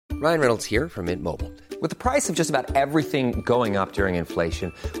Ryan Reynolds here from Mint Mobile. With the price of just about everything going up during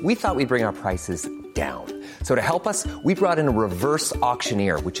inflation, we thought we'd bring our prices down. So to help us, we brought in a reverse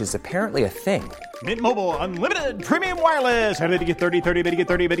auctioneer, which is apparently a thing. Mint Mobile Unlimited Premium Wireless. How to get 30, 30, bit to get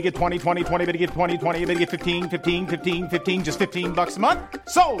 30, bit to get 20, 20, 20, bit to get 20, 20, bit to get 15, 15, 15, 15, just $15 a month?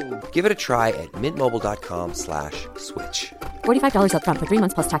 Sold! Give it a try at mintmobile.com/switch. $45 up front for 3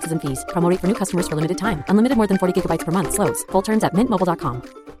 months plus taxes and fees. Promo rate for new customers for limited time. Unlimited more than 40 gigabytes per month. Slows full terms at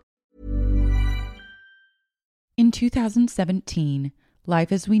mintmobile.com. In 2017,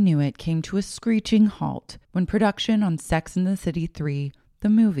 Life as We Knew It came to a screeching halt when production on Sex and the City 3, the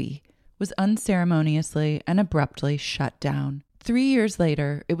movie, was unceremoniously and abruptly shut down. 3 years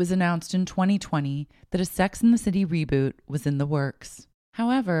later, it was announced in 2020 that a Sex and the City reboot was in the works.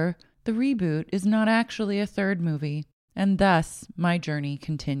 However, the reboot is not actually a third movie, and thus my journey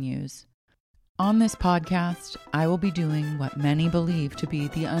continues. On this podcast, I will be doing what many believe to be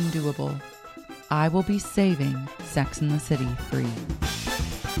the undoable. I will be saving Sex and the City free.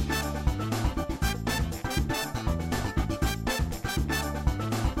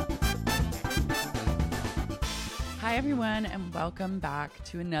 Hi everyone, and welcome back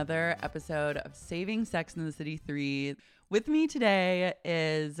to another episode of Saving Sex and the City 3. With me today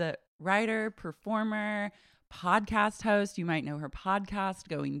is writer, performer, podcast host. You might know her podcast,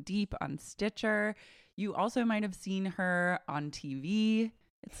 Going Deep, on Stitcher. You also might have seen her on TV.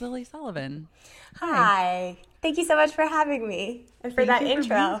 It's Lily Sullivan. Hi. Thank you so much for having me and for that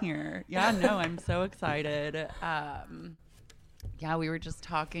intro. For being here. Yeah, no, I'm so excited. We were just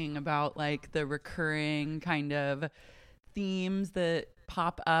talking about like the recurring kind of themes that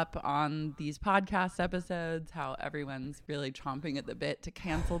pop up on these podcast episodes, how everyone's really chomping at the bit to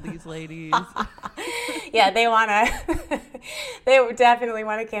cancel these ladies. Yeah, they they definitely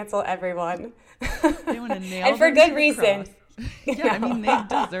want to cancel everyone. They want to nail and for good reason. Yeah, I mean, they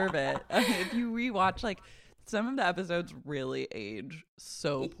deserve it. If you rewatch, like, some of the episodes really age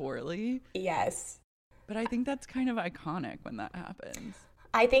so poorly. Yes. But I think that's kind of iconic when that happens.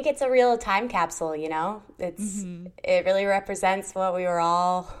 I think it's a real time capsule, you know? It really represents what we were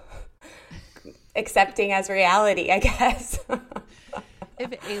all accepting as reality, I guess.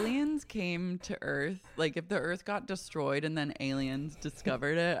 If aliens came to Earth, like if the Earth got destroyed and then aliens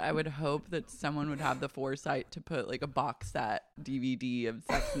discovered it, I would hope that someone would have the foresight to put like a box set DVD of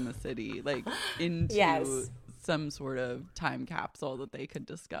Sex and the City like into some sort of time capsule that they could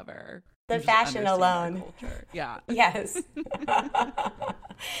discover. The fashion alone. Yeah. Yes.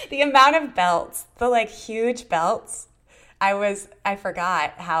 The amount of belts, the like huge belts. I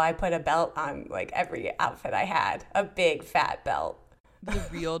forgot how I put a belt on like every outfit I had. A big fat belt. The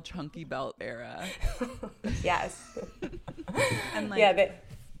real chunky belt era. Yes. And like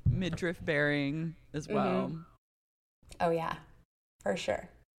midriff bearing as well. Mm-hmm. Oh yeah, for sure.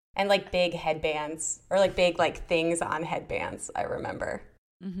 And like big headbands or like big like things on headbands, I remember.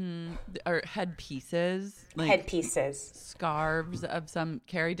 Mm-hmm. Or headpieces. Like headpieces. Scarves of some.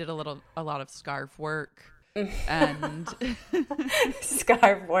 Carrie did a lot of scarf work. And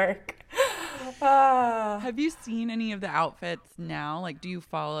scarf work. Have you seen any of the outfits now? Like, do you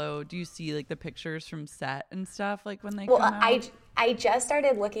see like the pictures from set and stuff like when they come out? I just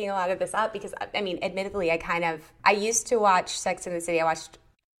started looking a lot of this up because, I mean, admittedly, I used to watch Sex and the City.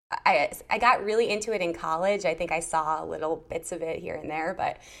 I got really into it in college. I think I saw little bits of it here and there,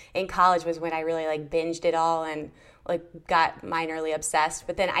 but in college was when I really like binged it all and like got minorly obsessed.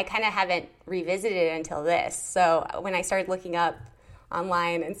 But then I kind of haven't revisited it until this. So when I started looking up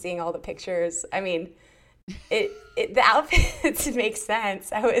online and seeing all the pictures, I mean, the outfits make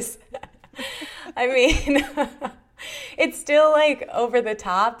sense. It's still like over the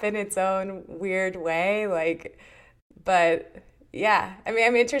top in its own weird way, like, but yeah, I mean,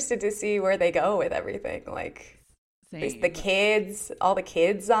 I'm interested to see where they go with everything. Like, the kids, all the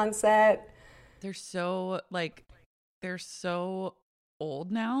kids on set. They're so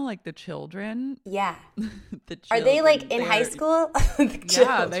old now, like the children. Yeah. Are they like in high school?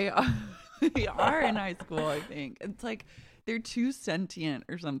 Yeah, they are. They are in high school, I think. It's like they're too sentient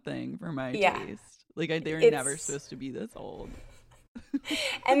or something for my taste. Like they were never supposed to be this old.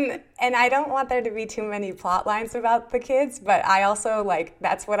 And I don't want there to be too many plot lines about the kids, but I also like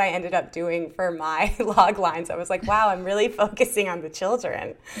that's what I ended up doing for my log lines. I was like, wow, I'm really focusing on the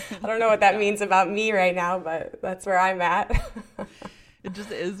children. I don't know what that means about me right now, but that's where I'm at. It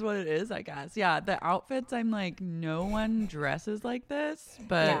just is what it is, I guess. Yeah, the outfits, I'm like, no one dresses like this,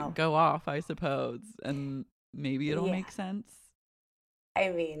 but go off, I suppose, and maybe it'll make sense. I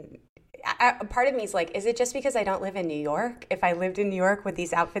mean, part of me is like, is it just because I don't live in New York? If I lived in New York, would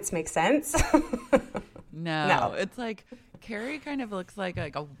these outfits make sense? No, it's like Carrie kind of looks like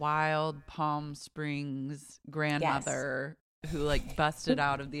a wild Palm Springs grandmother who like busted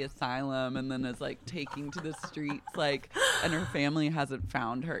out of the asylum and then is like taking to the streets, like, and her family hasn't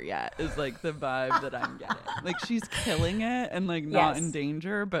found her yet, is like the vibe that I'm getting. Like, she's killing it and like not in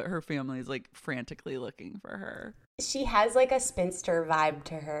danger, but her family's like frantically looking for her. She has like a spinster vibe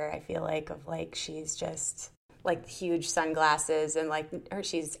to her, I feel like, of like she's just like huge sunglasses and like, or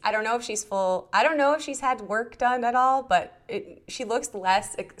I don't know if she's had work done at all, but she looks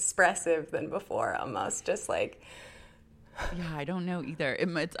less expressive than before, almost just like. Yeah, I don't know either.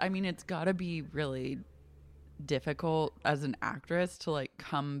 It's got to be really difficult as an actress to like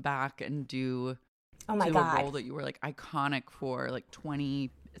come back and do a role that you were like iconic for like 20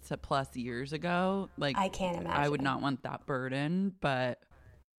 plus years ago. Like, I can't imagine. I would not want that burden, but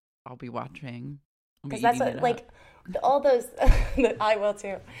I'll be watching. Because that's what, like, all those, I will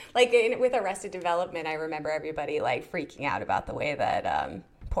too. Like with Arrested Development, I remember everybody like freaking out about the way that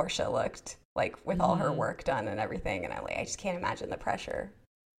Portia looked. Like with all her work done and everything, and I just can't imagine the pressure.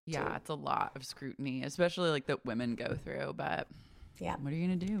 Yeah, it's a lot of scrutiny, especially like that women go through. But yeah, what are you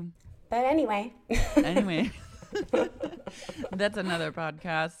gonna do? But anyway, that's another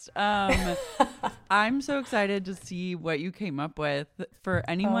podcast. I'm so excited to see what you came up with. For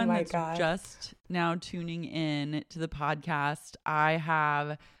anyone that's just now tuning in to the podcast, I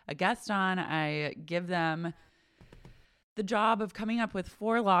have a guest on. I give them the job of coming up with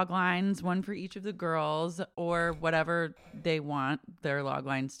 4 log lines, one for each of the girls, or whatever they want their log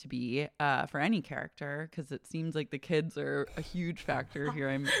lines to be for any character, because it seems like the kids are a huge factor here.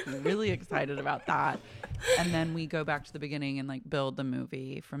 I'm really excited about that. And then we go back to the beginning and like build the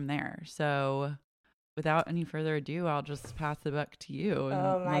movie from there. So without any further ado, I'll just pass the buck to you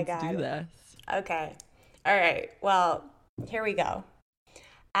and let's do this. Okay. All right. Well, here we go.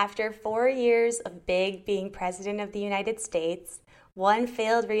 After 4 years of Big being president of the United States, one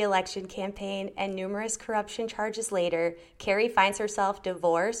failed re-election campaign, and numerous corruption charges later, Carrie finds herself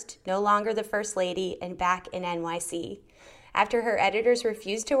divorced, no longer the First Lady, and back in NYC. After her editors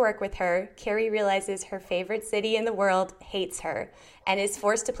refuse to work with her, Carrie realizes her favorite city in the world hates her and is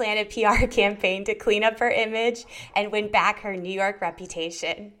forced to plan a PR campaign to clean up her image and win back her New York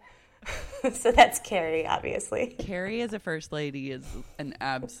reputation. So that's Carrie, obviously. Carrie as a First Lady is an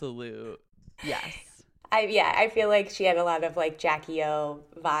absolute yes. I feel like she had a lot of like Jackie O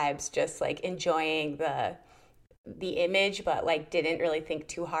vibes, just like enjoying the image, but like didn't really think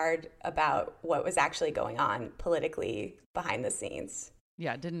too hard about what was actually going on politically behind the scenes.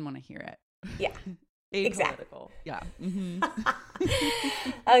 Yeah, didn't want to hear it. Yeah. Exactly. Yeah. Mm-hmm.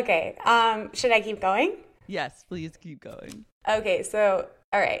 Okay. Should I keep going? Yes, please keep going. Okay, so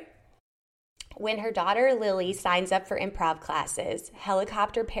all right. When her daughter Lily signs up for improv classes,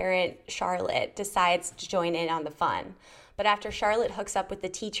 helicopter parent Charlotte decides to join in on the fun. But after Charlotte hooks up with the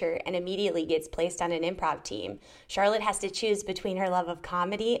teacher and immediately gets placed on an improv team, Charlotte has to choose between her love of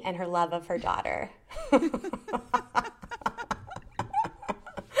comedy and her love of her daughter.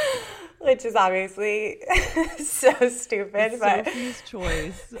 Which is obviously so stupid. Sophie's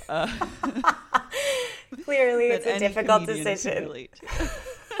choice. Clearly, it's a difficult decision.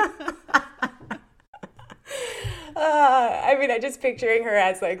 I'm just picturing her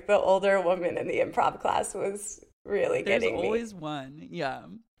as like the older woman in the improv class was really getting me. There's always one, yeah.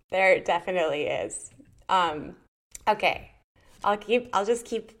 There definitely is. Okay, I'll just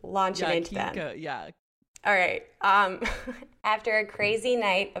keep launching into them. Yeah. All right. After a crazy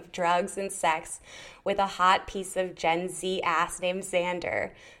night of drugs and sex with a hot piece of Gen Z ass named Xander,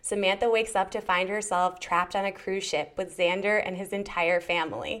 Samantha wakes up to find herself trapped on a cruise ship with Xander and his entire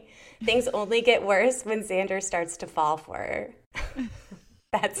family. Things only get worse when Xander starts to fall for her.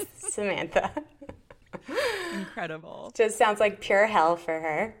 That's Samantha. Incredible. Just sounds like pure hell for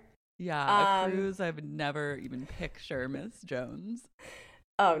her. Yeah, a cruise I would never even picture Miss Jones.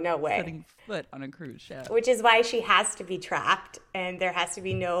 Oh, no way. Setting foot on a cruise ship. Which is why she has to be trapped, and there has to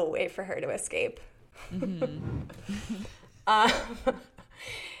be no way for her to escape. Mm-hmm.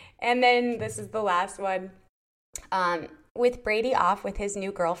 And then this is the last one. With Brady off with his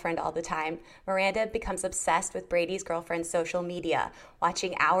new girlfriend all the time, Miranda becomes obsessed with Brady's girlfriend's social media,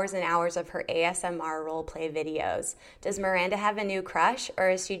 watching hours and hours of her ASMR roleplay videos. Does Miranda have a new crush, or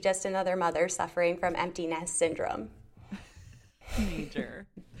is she just another mother suffering from empty nest syndrome? Major.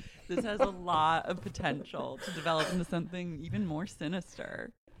 This has a lot of potential to develop into something even more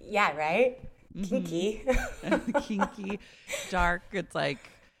sinister. Yeah, right? Kinky. Kinky, dark. It's like,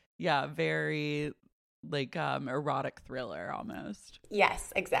 yeah, very like erotic thriller almost.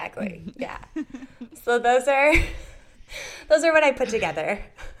 Yes, exactly. Yeah. So those are Those are what I put together.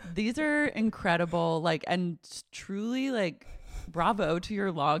 These are incredible, like, and truly, like, bravo to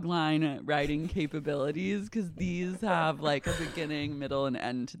your logline writing capabilities, because these have like a beginning, middle, and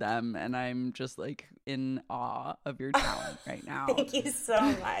end to them, and I'm just like in awe of your talent right now. Thank you so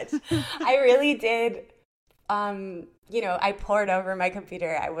much. I really did. I poured over my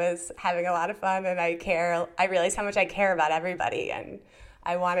computer. I was having a lot of fun, and I realized how much I care about everybody, and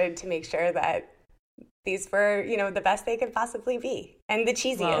I wanted to make sure that these were, the best they could possibly be, and the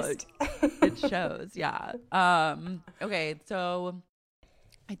cheesiest. Well, it shows, yeah. Okay, so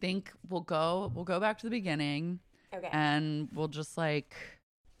I think we'll go back to the beginning, okay, and we'll just we're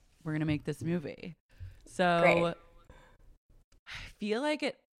gonna make this movie. So great. I feel like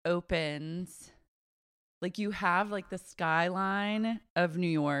it opens like you have like the skyline of New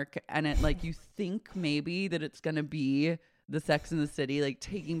York, and it like you think maybe that it's gonna be the Sex and the City, like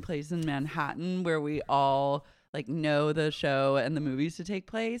taking place in Manhattan, where we all like know the show and the movies to take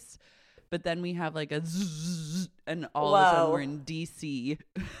place. But then we have like a zzz, and all of a sudden we're in DC.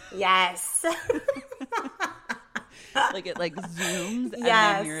 Yes. Like it like zooms, and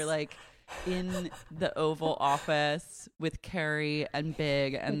yes. then you're like in the Oval Office with Carrie and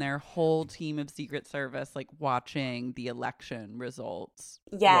Big and their whole team of Secret Service, like watching the election results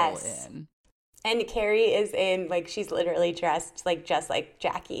yes. roll in. And Carrie is in, like, she's literally dressed like just like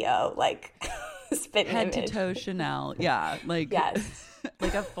Jackie O, like spitting head image. to toe Chanel, yeah, like yes.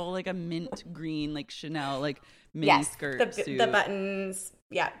 like a full like a mint green like Chanel like mini skirt suit. The buttons,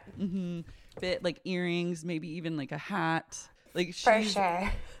 yeah, fit like earrings, maybe even like a hat. Like she's for sure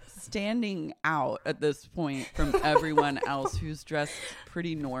standing out at this point from everyone else who's dressed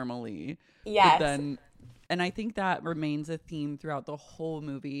pretty normally. Yes. But then, and I think that remains a theme throughout the whole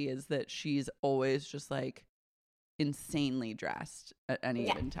movie, is that she's always just like insanely dressed at any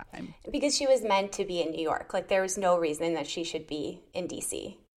given time. Because she was meant to be in New York. Like there was no reason that she should be in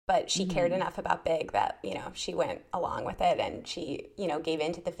DC. But she cared enough about Big that, she went along with it, and she, gave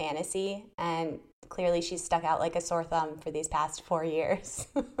into the fantasy, and clearly she's stuck out like a sore thumb for these past 4 years.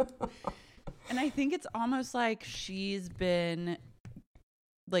 And I think it's almost like she's been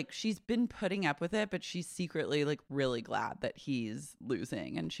putting up with it, but she's secretly like really glad that he's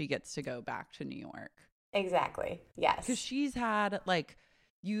losing and she gets to go back to New York. Exactly. Yes. Because she's had like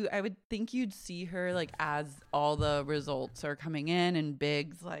I would think you'd see her like as all the results are coming in, and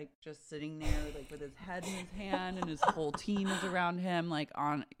Big's like just sitting there like with his head in his hand, and his whole team is around him, like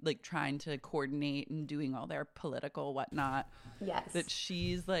on like trying to coordinate and doing all their political whatnot. Yes. That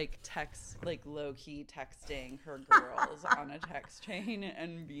she's like low key texting her girls on a text chain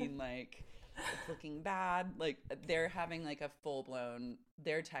and being like, it's looking bad. Like they're having like a full blown,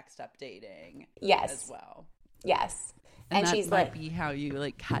 they're text updating as well. Yes. And that she's might be how you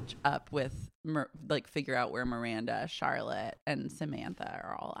like catch up with, like figure out where Miranda, Charlotte, and Samantha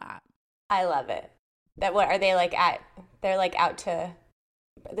are all at. I love it. That what are they like at? They're like out to.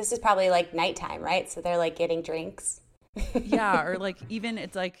 This is probably like nighttime, right? So they're like getting drinks. Yeah, or like even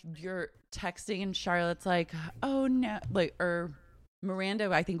it's like you're texting and Charlotte's like, oh no, like, or Miranda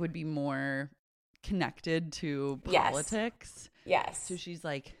I think would be more connected to politics. Yes. So she's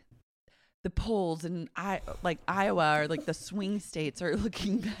like, the polls in Iowa or like the swing states are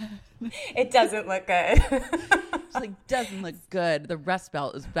looking bad. It doesn't look good. It's like, doesn't look good. The Rust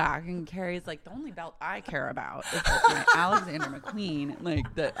Belt is back. And Carrie's like, the only belt I care about is like my Alexander McQueen,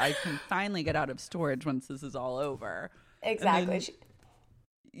 like that I can finally get out of storage once this is all over. Exactly. Then,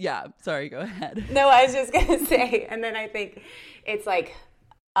 yeah. Sorry, go ahead. No, I was just going to say, and then I think it's like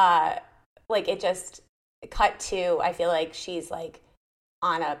it just cut to, I feel like she's like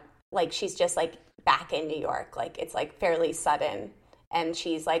on a, like she's just like back in New York. Like it's like fairly sudden, and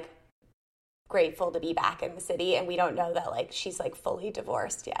she's like grateful to be back in the city, and we don't know that like she's like fully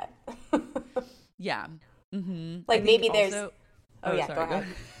divorced yet. Yeah. Mm-hmm. Like maybe there's also, oh yeah, sorry, go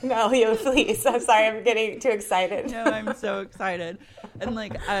ahead. No, you please. I'm sorry, I'm getting too excited. No, I'm so excited. And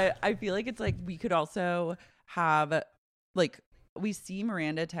like I feel like it's like we could also have like, we see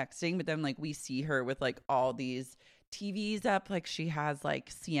Miranda texting, but then like we see her with like all these TVs up, like she has like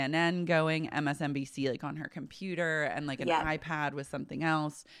CNN going, MSNBC like on her computer, and like an iPad with something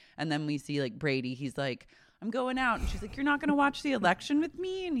else. And then we see like Brady, he's like, I'm going out, and she's like, you're not gonna watch the election with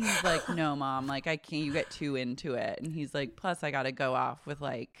me? And he's like, no mom, like I can't, you get too into it. And he's like, plus I gotta go off with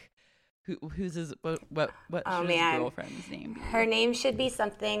like who's his what should his girlfriend's name be? Her name should be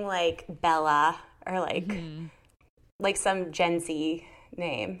something like Bella, or like like some Gen Z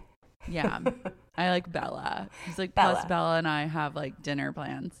name. Yeah. I like Bella. He's like, Bella. plus Bella and I have like dinner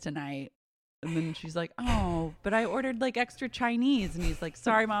plans tonight. And then she's like, oh, but I ordered like extra Chinese. And he's like,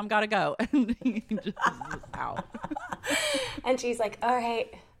 sorry, Mom, gotta go. And he just is out. And she's like, all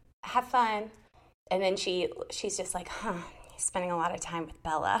right, have fun. And then she's just like, he's spending a lot of time with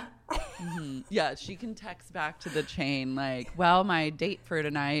Bella. Mm-hmm. Yeah, she can text back to the chain like, well, my date for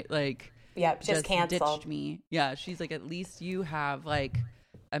tonight, like, yep, just canceled. Ditched me. Yeah, she's like, at least you have like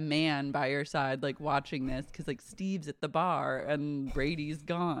a man by your side, like watching this, because like Steve's at the bar and Brady's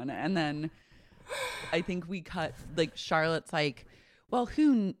gone. And then I think we cut like Charlotte's like, well,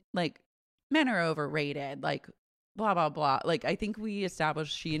 who, like, men are overrated, like blah blah blah. Like I think we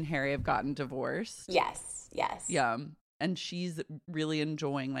established she and Harry have gotten divorced. Yes. Yeah, and she's really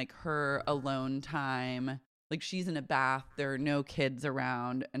enjoying like her alone time. Like she's in a bath, there are no kids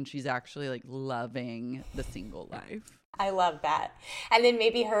around, and she's actually like loving the single life. I love that. And then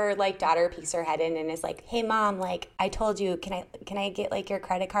maybe her like daughter peeks her head in and is like, hey Mom, like I told you, can I get like your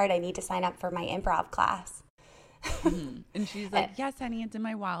credit card? I need to sign up for my improv class. Mm-hmm. And she's like, yes, honey, it's in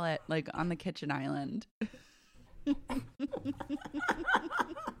my wallet, like on the kitchen island.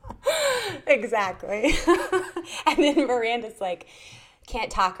 Exactly. And then Miranda's like,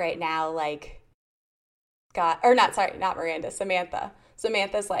 can't talk right now, like not Miranda, Samantha.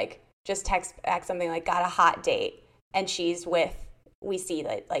 Samantha's like, just text back something like, got a hot date. And we see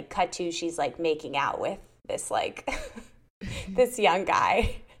that like cut to, she's like making out with this like this young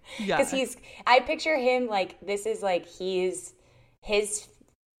guy. Yeah. Because I picture him like, this is like,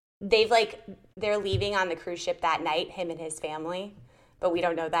 they're leaving on the cruise ship that night, him and his family, but we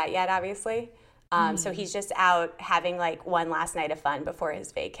don't know that yet, obviously. So he's just out having like one last night of fun before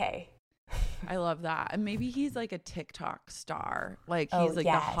his vacay. I love that. And maybe he's like a TikTok star. Like he's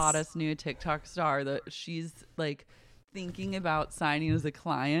the hottest new TikTok star that she's like thinking about signing as a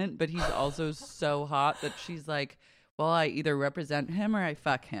client, but he's also so hot that she's like, well, I either represent him or I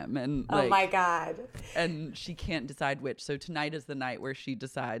fuck him. And like, oh my God. And she can't decide which. So tonight is the night where she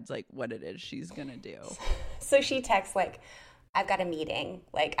decides like what it is she's going to do. So she texts like, I've got a meeting.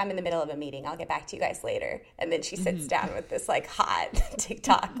 Like, I'm in the middle of a meeting. I'll get back to you guys later. And then she sits down with this like hot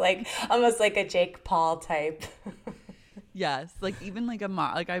TikTok, like almost like a Jake Paul type. Yes, like even like a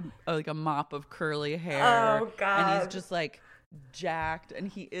mop of curly hair. Oh God! And he's just like jacked, and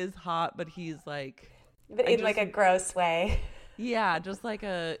he is hot, but he's like, but in like a gross way. Yeah, just like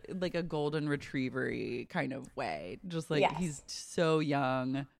a golden retriever-y kind of way. Just like he's so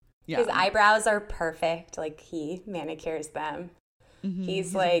young. Yeah. His eyebrows are perfect. Like he manicures them. Mm-hmm.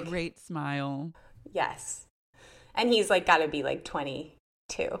 He's like a great smile. Yes, and he's like got to be like 22.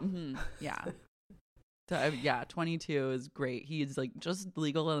 Mm-hmm. Yeah. So, 22 is great. He's like just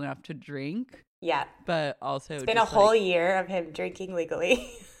legal enough to drink. Yeah. But also it's been a whole year of him drinking legally.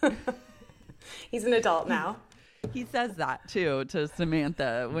 He's an adult now. He says that too to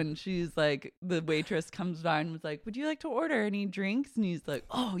Samantha when she's like, the waitress comes by and was like, would you like to order any drinks? And he's like,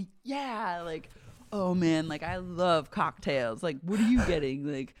 oh yeah, like, oh man, like I love cocktails. Like, what are you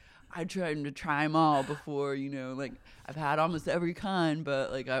getting? Like, I tried to try them all before, like I've had almost every kind,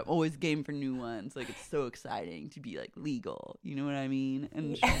 but like I'm always game for new ones. Like it's so exciting to be like legal. You know what I mean?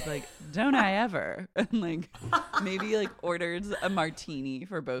 And she's like, don't I ever? And like maybe like orders a martini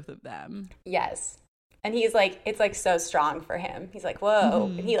for both of them. Yes. And he's like, it's like so strong for him. He's like, whoa.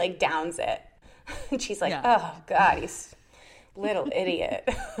 Mm-hmm. And he like downs it. And she's like, oh God, he's little idiot.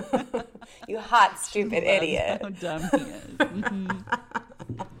 You hot, stupid idiot. How dumb he is. Mm-hmm.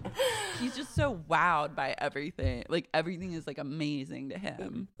 He's just so wowed by everything. Like everything is like amazing to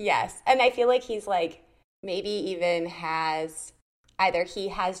him. Yes. And I feel like he's like maybe even has either he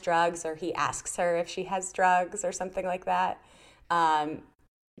has drugs or he asks her if she has drugs or something like that.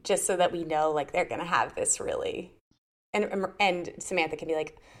 Just so that we know like they're going to have this really. And Samantha can be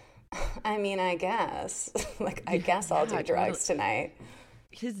like, I mean, I guess. Like, I guess I'll do drugs tonight.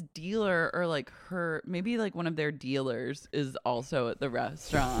 His dealer or like her, maybe like one of their dealers is also at the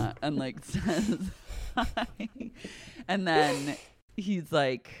restaurant and like says hi. And then he's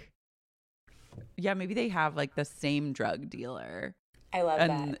like, yeah, maybe they have like the same drug dealer. I love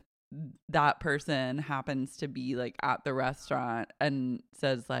and that person happens to be like at the restaurant and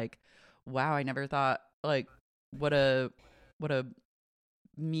says like, wow, I never thought like what a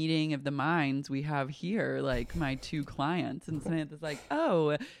meeting of the minds we have here, like my two clients. And Samantha's like,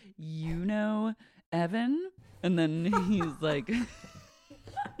 oh, Evan? And then he's like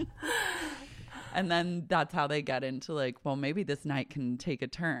and then that's how they get into like, well, maybe this night can take a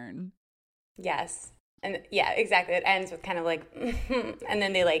turn. Yes. And yeah, exactly. It ends with kind of like, and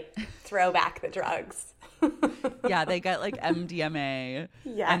then they like throw back the drugs. Yeah, they get like MDMA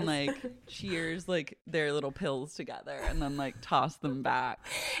Yes. and like cheers like their little pills together and then like toss them back.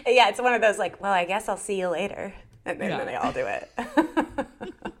 Yeah, it's one of those like, well, I guess I'll see you later. And then, Yeah. then they all do it.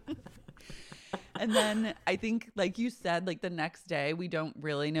 And then I think, like you said, like the next day, we don't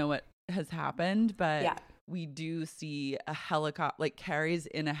really know what has happened, but Yeah. we do see a helicopter, like Carrie's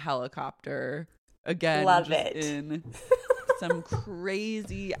in a helicopter again, Love just it. in some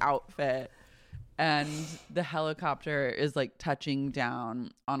crazy outfit. And the helicopter is like touching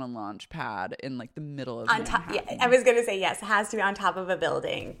down on a launch pad in like the middle of On top, Manhattan. yeah, I was gonna say yes. It has to be on top of a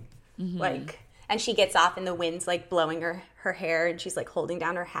building, like. And she gets off, and the wind's like blowing her hair, and she's like holding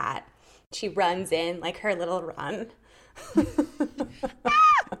down her hat. She runs in like her little run,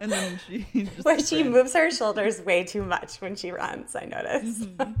 And then she just where she sprints. moves her shoulders way too much when she runs. I noticed.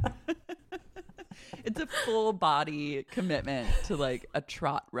 It's a full body commitment to like a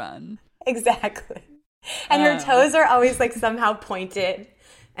trot run. Exactly. And her toes are always like somehow pointed,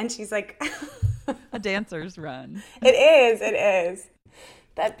 and she's like, A dancer's run. It is.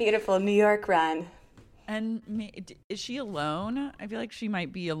 That beautiful New York run. And is she alone? I feel like she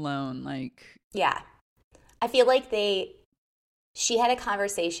might be alone. Like, Yeah. I feel like she had a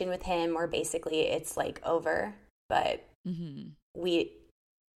conversation with him where basically it's like over, but we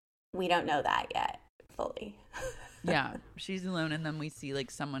don't know that yet fully. yeah, she's alone. And then we see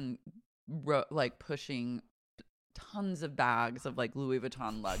like someone like pushing tons of bags of like Louis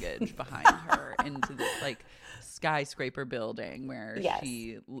Vuitton luggage behind her into this like skyscraper building where Yes.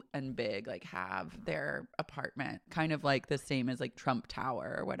 she and Big like have their apartment, kind of like the same as like Trump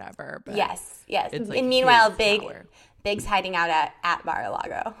Tower or whatever. But Yes. it's, like, and meanwhile, his tower. Big's hiding out at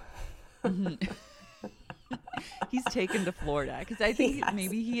Mar-a-Lago. He's taken to Florida because I think Yes.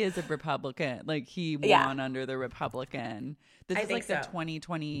 maybe he is a Republican. Like he Yeah. won under the Republican. This I is think like the so.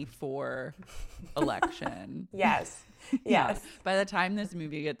 2024 election. Yes. Yeah. Yes. By the time this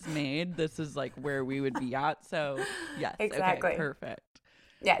movie gets made, this is like where we would be at. So yes, Exactly. okay, perfect.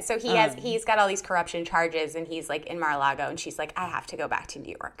 Yeah, so he's got all these corruption charges, and he's like in Mar-a-Lago, and she's like, I have to go back to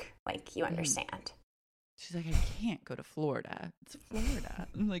New York. Like, you understand. She's like, I can't go to Florida. It's Florida.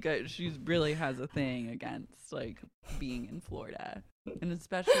 Like, she really has a thing against like being in Florida, and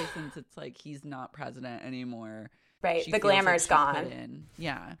especially since it's like he's not president anymore. Right, She the feels like glamour's she put gone.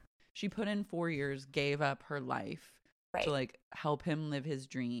 she put in 4 years, gave up her life Right. to like help him live his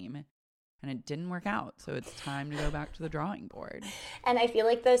dream, and it didn't work out. So it's time to go back to the drawing board. And I feel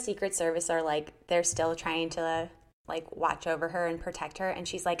like the Secret Service are like, they're still trying to like watch over her and protect her. And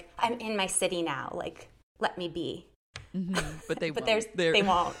she's like, I'm in my city now. Like, let me be. But they But won't. they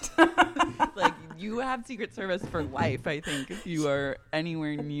won't. Like, you have Secret Service for life, I think, if you are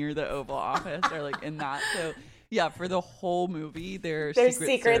anywhere near the Oval Office or like in that. So yeah, for the whole movie, There's Secret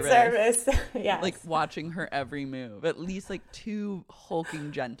Secret Service. Yes. like watching her every move. At least like two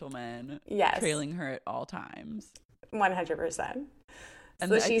hulking gentlemen Yes. trailing her at all times. 100%. And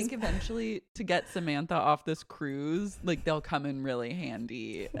So I she's think eventually to get Samantha off this cruise, like they'll come in really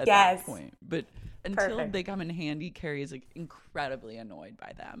handy at Yes. that point. But until Perfect. they come in handy, Carrie's like incredibly annoyed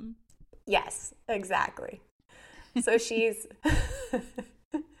by them. Yes, exactly. So she's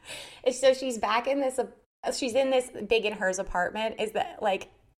back in this. She's in this Big and Hers apartment. Is that like?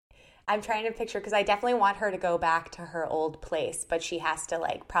 I'm trying to picture because I definitely want her to go back to her old place, but she has to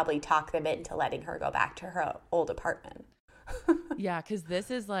like probably talk them into letting her go back to her old apartment. Yeah, because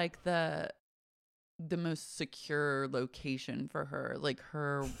this is like the most secure location for her. Like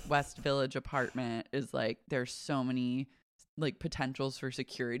her West Village apartment is like there's so many like potentials for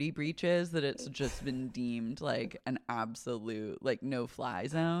security breaches that it's just been deemed like an absolute like no fly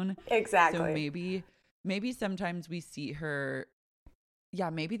zone. Exactly. So maybe sometimes we see her, yeah,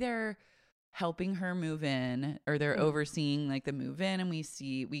 maybe they're helping her move in or they're overseeing like the move in, and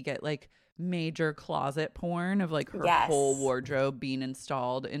we get like major closet porn of like her Yes. whole wardrobe being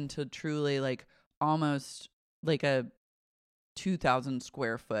installed into truly like almost like a 2,000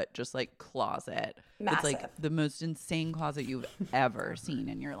 square foot just like closet. It's Massive. like the most insane closet you've ever seen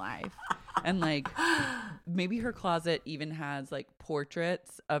in your life. And like maybe her closet even has like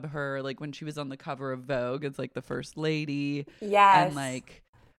portraits of her like when she was on the cover of Vogue as like the first lady. Yes. And like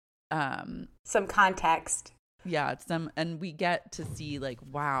Some context. yeah, and we get to see like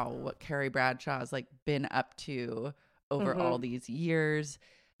wow, what Carrie Bradshaw's like been up to over all these years.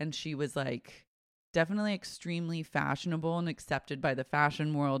 And she was like definitely extremely fashionable and accepted by the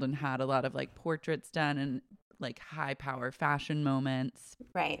fashion world and had a lot of like portraits done and like high power fashion moments.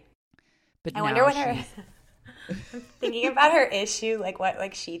 Right. But I now wonder what her she's thinking about her issue, like what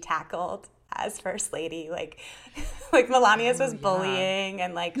like she tackled as first lady. Like Melania's was bullying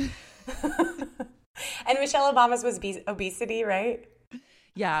and like, and Michelle Obama's was obesity, right?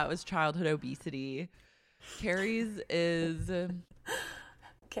 Yeah, it was childhood obesity. Carrie's is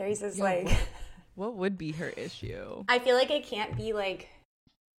like, what would be her issue? I feel like it can't be like,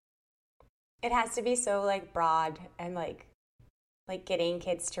 it has to be so like broad and like getting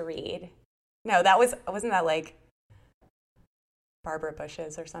kids to read. No, wasn't that like Barbara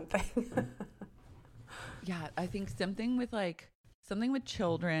Bush's or something? Yeah, I think something with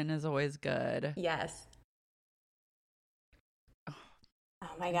children is always good. Yes.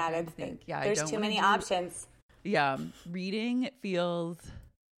 Oh my God, there's too many options. Yeah, reading feels.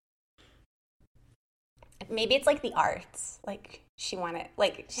 Maybe it's like the arts. Like she wanted,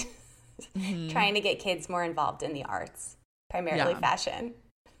 like trying to get kids more involved in the arts, primarily fashion.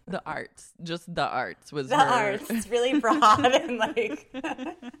 The arts, just the arts was the arts. It's really broad and like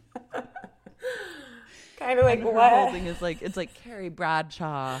kind of like what? What? The whole thing is like, it's like Carrie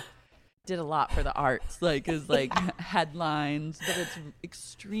Bradshaw did a lot for the arts, like is like headlines, but it's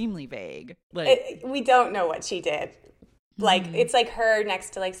extremely vague. Like we don't know what she did. Like it's like her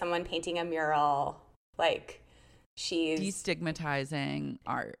next to like someone painting a mural. Like she's destigmatizing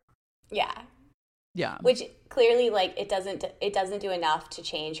art. Yeah. Yeah. Which clearly like it doesn't do enough to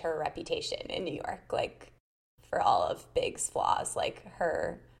change her reputation in New York. Like for all of Big's flaws, like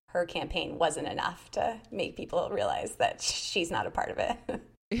her campaign wasn't enough to make people realize that she's not a part of it.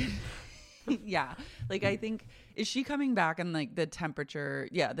 Yeah. Like I think, is she coming back and like the temperature?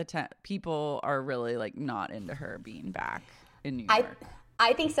 Yeah, people are really like not into her being back in New York.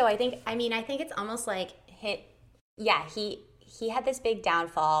 I think so. I think it's almost like he had this big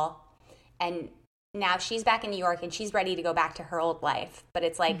downfall and now she's back in New York and she's ready to go back to her old life. But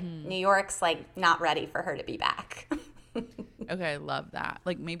it's like New York's like not ready for her to be back. Okay, I love that.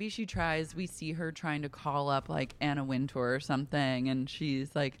 Like maybe we see her trying to call up like Anna Wintour or something and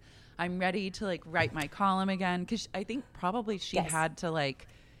she's like, I'm ready to like write my column again. Because I think probably she had to like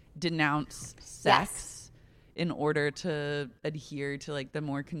denounce sex in order to adhere to like the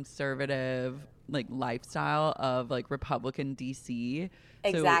more conservative like lifestyle of like Republican DC.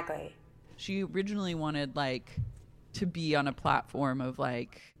 Exactly. So she originally wanted like to be on a platform of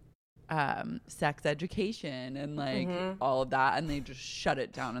like sex education and like all of that, and they just shut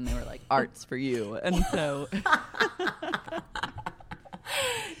it down and they were like, art's for you. And so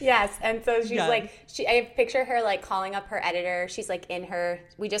yes, and so she's like, I picture her like calling up her editor. She's like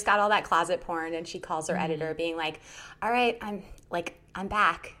we just got all that closet porn, and she calls her editor being like, all right, I'm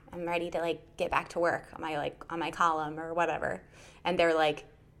back. I'm ready to like get back to work on my column or whatever. And they're like,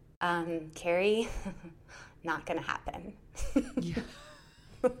 Carrie, not gonna happen. Yeah.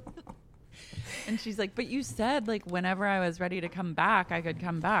 And she's like, but you said like whenever I was ready to come back, I could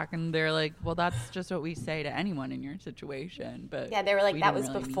come back. And they're like, well, that's just what we say to anyone in your situation. But yeah, they were like, that was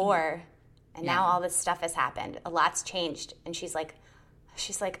really before. And now all this stuff has happened. A lot's changed. And she's like,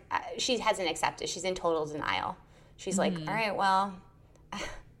 she hasn't accepted. She's in total denial. She's like, all right, well,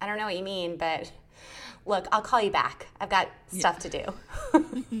 I don't know what you mean, but look, I'll call you back. I've got stuff to do.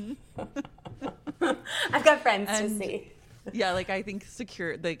 I've got friends to see. Yeah, like I think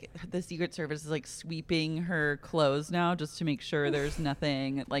the Secret Service is like sweeping her clothes now just to make sure there's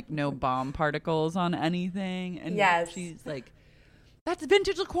nothing, like no bomb particles on anything. And she's like, that's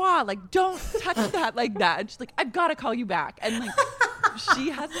vintage LaCroix. Like, don't touch that like that. And she's like, I've got to call you back. And like,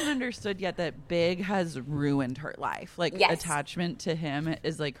 she hasn't understood yet that Big has ruined her life. Like, attachment to him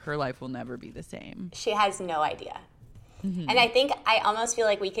is like her life will never be the same. She has no idea. And I almost feel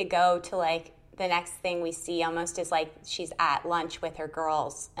like we could go to like, the next thing we see almost is like she's at lunch with her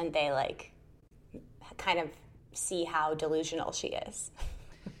girls and they like kind of see how delusional she is.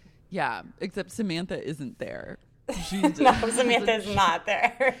 Yeah, except Samantha isn't there. No, Samantha's not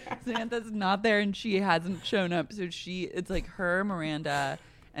there. Samantha's not there and she hasn't shown up. So it's like her, Miranda,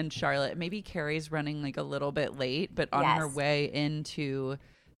 and Charlotte. Maybe Carrie's running like a little bit late, but on her way into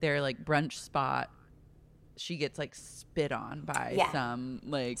their like brunch spot, she gets like spit on by some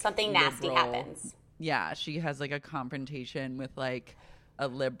like something nasty happens. Yeah, she has like a confrontation with like a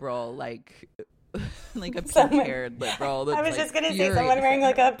liberal, like like a pink-haired liberal. That's, I was just gonna say someone wearing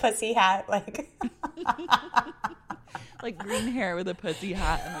like a pussy hat, like like green hair with a pussy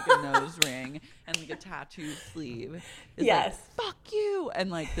hat and like a nose ring and like a tattoo sleeve. Is like, fuck you, and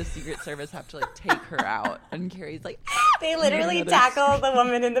like the Secret Service have to like take her out, and Carrie's like, they literally tackle the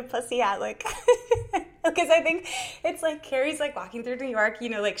woman in the pussy hat, like. Because I think it's like Carrie's like walking through New York, you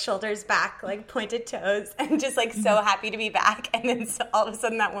know, like shoulders back, like pointed toes, and just like so happy to be back. And then all of a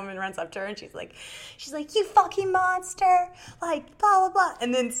sudden that woman runs up to her and she's like, you fucking monster, like blah, blah, blah.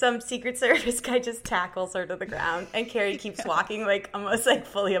 And then some Secret Service guy just tackles her to the ground and Carrie keeps walking like almost like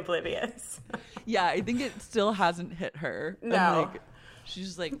fully oblivious. Yeah, I think it still hasn't hit her. No. And, like, she's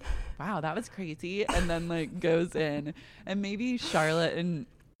just like, wow, that was crazy. And then like goes in, and maybe Charlotte and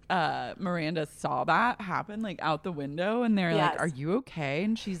Miranda saw that happen like out the window, and they're like, are you okay?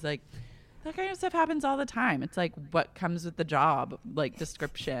 And she's like, that kind of stuff happens all the time. It's like what comes with the job, like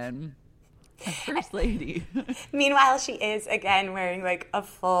description. First lady. Meanwhile, she is again wearing like a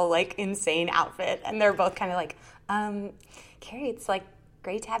full like insane outfit, and they're both kind of like, Carrie, it's like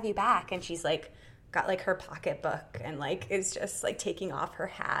great to have you back. And she's like got like her pocketbook and like is just like taking off her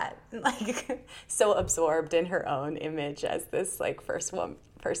hat and like so absorbed in her own image as this like first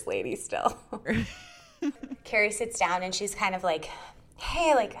lady still. Carrie sits down and she's kind of like,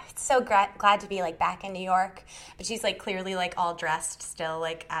 hey, like so glad to be like back in New York, but she's like clearly like all dressed still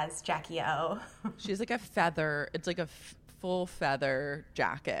like as Jackie O. She's like a feather. It's like a full feather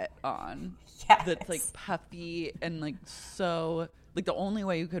jacket on. Yes. That's like puffy and like so. Like the only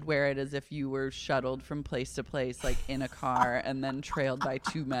way you could wear it is if you were shuttled from place to place, like in a car, and then trailed by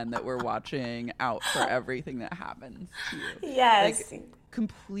two men that were watching out for everything that happens to you. Yes. Like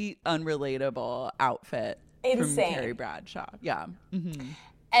complete unrelatable outfit. Insane. From Carrie Bradshaw. Yeah. Mm-hmm.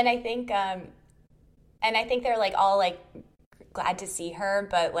 And I think they're like all like glad to see her,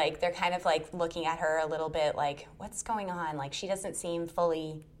 but like they're kind of like looking at her a little bit like, what's going on? Like she doesn't seem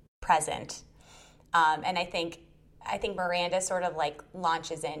fully present. And I think Miranda sort of like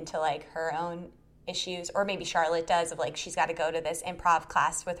launches into like her own issues, or maybe Charlotte does, of like she's got to go to this improv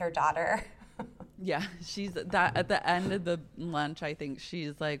class with her daughter. Yeah, she's that at the end of the lunch. I think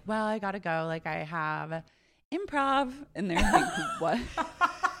she's like, "Well, I gotta go. Like I have improv," and they're like, "What?"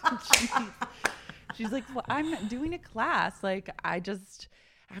 she's like, "Well, I'm doing a class. Like I just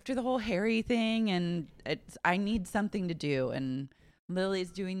after the whole Harry thing, and I need something to do, and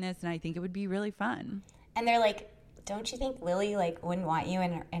Lily's doing this, and I think it would be really fun." And they're like, don't you think Lily like wouldn't want you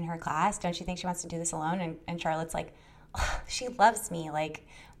in her class? Don't you think she wants to do this alone? And Charlotte's like, oh, she loves me. Like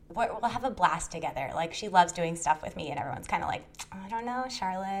we'll have a blast together. Like she loves doing stuff with me. And everyone's kind of like, I don't know,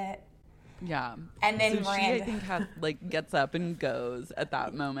 Charlotte. Yeah. And then so Miranda, she, I think, like gets up and goes at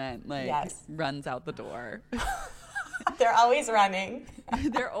that moment. Like runs out the door. They're always running.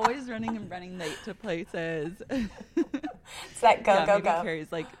 They're always running and running late to places. It's that go.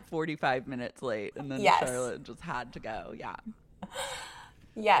 Carrie's like 45 minutes late, and then Charlotte just had to go. Yeah.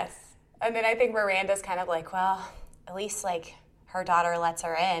 Yes. And then I think Miranda's kind of like, well, at least like her daughter lets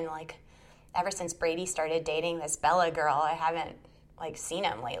her in. Like ever since Brady started dating this Bella girl, I haven't like seen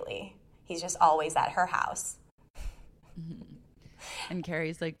him lately. He's just always at her house. Mm-hmm. And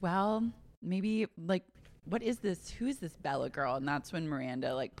Carrie's like, well, maybe like, what is this? Who is this Bella girl? And that's when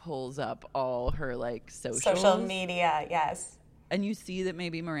Miranda like pulls up all her like social media. Yes. And you see that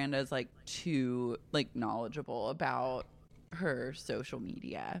maybe Miranda is like too like knowledgeable about her social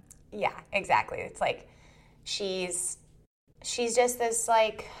media. Yeah, exactly. It's like she's just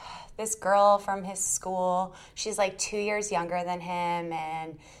this girl from his school. She's like 2 years younger than him,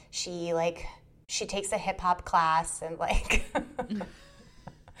 and she takes a hip hop class and like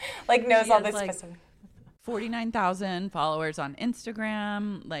like knows all this specific. 49,000 followers on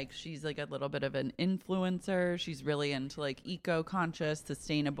Instagram. Like she's like a little bit of an influencer. She's really into like eco-conscious,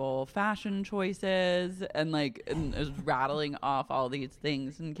 sustainable fashion choices, and like is rattling off all these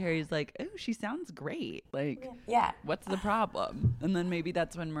things. And Carrie's like, oh, she sounds great. Like, yeah, what's the problem? And then maybe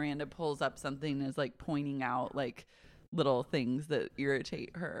that's when Miranda pulls up something and is like pointing out like little things that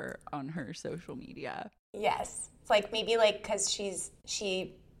irritate her on her social media. Yes. It's like maybe like because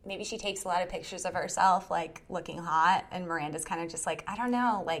maybe she takes a lot of pictures of herself, like, looking hot, and Miranda's kind of just like, I don't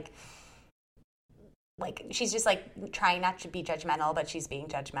know, like she's just, like, trying not to be judgmental, but she's being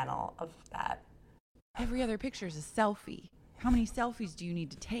judgmental of that. Every other picture is a selfie. How many selfies do you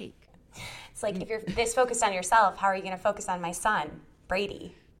need to take? It's like, if you're this focused on yourself, how are you going to focus on my son,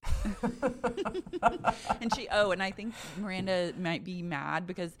 Brady? And I think Miranda might be mad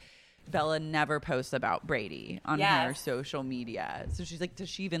because Bella never posts about Brady on her social media. So she's like, does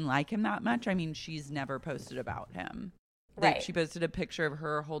she even like him that much? I mean, she's never posted about him. Like, right. She posted a picture of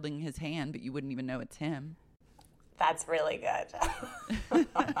her holding his hand, but you wouldn't even know it's him. That's really good.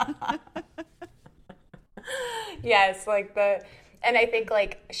 Yes, and I think,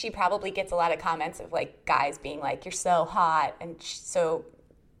 like, she probably gets a lot of comments of, like, guys being like, you're so hot, and so,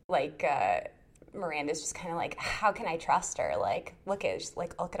 like, Miranda's just kind of like, how can I trust her? Like, look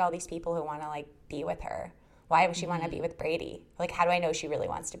at all these people who want to like be with her. Why would she want to be with Brady? Like, how do I know she really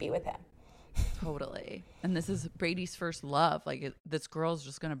wants to be with him? Totally. And this is Brady's first love. Like, this girl's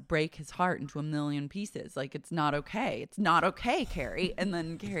just going to break his heart into a million pieces. Like, it's not okay. It's not okay, Carrie. And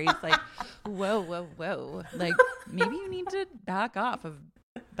then Carrie's like, whoa. Like, maybe you need to back off of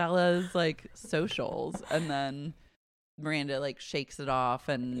Bella's, like, socials. And then Miranda, like, shakes it off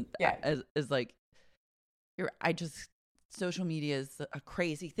and is like, social media is a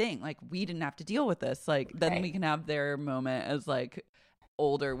crazy thing. Like, we didn't have to deal with this. Like, then we can have their moment as, like,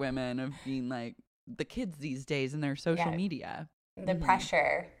 older women of being like the kids these days and their social media. The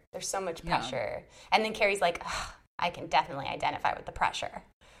pressure. There's so much pressure. And then Carrie's like, I can definitely identify with the pressure.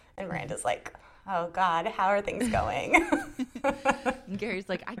 And Miranda's like, oh God, how are things going? And Gary's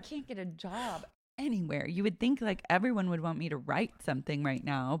like, I can't get a job anywhere. You would think like everyone would want me to write something right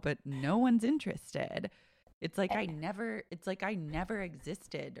now, but no one's interested. It's like I never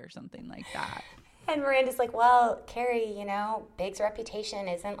existed or something like that. And Miranda's like, well, Carrie, Big's reputation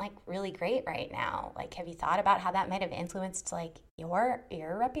isn't like really great right now. Like, have you thought about how that might have influenced like your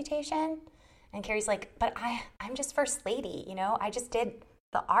reputation? And Carrie's like, but I'm just first lady, I just did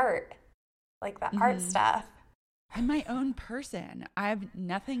the art, like the art stuff. I'm my own person. I have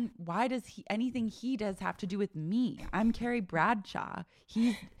nothing. Why does anything he does have to do with me? I'm Carrie Bradshaw.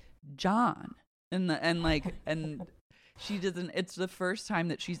 He's John. And she doesn't, it's the first time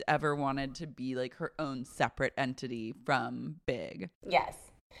that she's ever wanted to be like her own separate entity from Big. Yes.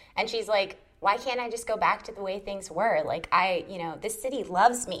 And she's like, why can't I just go back to the way things were? Like, this city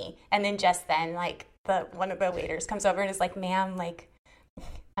loves me. And then just then, like, one of the waiters comes over and is like, ma'am, like,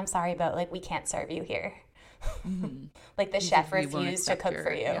 I'm sorry, but like, we can't serve you here. Mm-hmm. Like, the chef refused to cook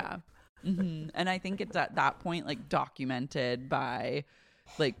for you. Yeah. Mm-hmm. And I think it's at that point, like, documented by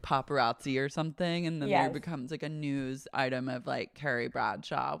like paparazzi or something, and then there becomes like a news item of like Carrie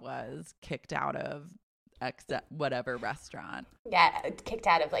Bradshaw was kicked out of whatever restaurant. Yeah, kicked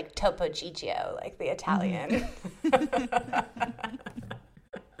out of like Topo Gigio, like the Italian.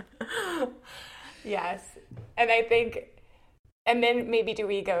 Yes. And I think, and then maybe do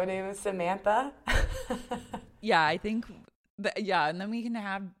we go to Samantha? Yeah, I think, and then we can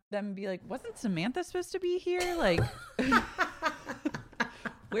have them be like, wasn't Samantha supposed to be here? Like,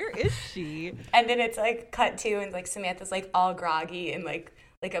 where is she? And then it's like cut to, and like Samantha's like all groggy and like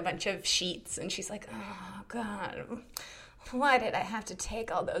a bunch of sheets, and she's like, oh God, why did I have to take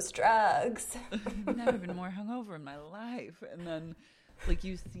all those drugs? I've never been more hungover in my life. And then like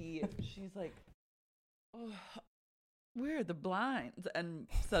you see, she's like, oh, where are the blinds? And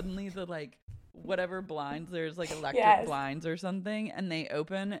suddenly the like whatever blinds, there's like electric blinds or something, and they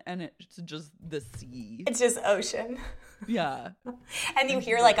open and it's just the sea. It's just ocean. Yeah. And you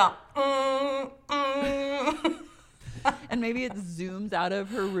hear like a and maybe it zooms out of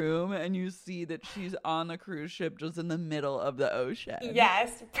her room and you see that she's on the cruise ship just in the middle of the ocean.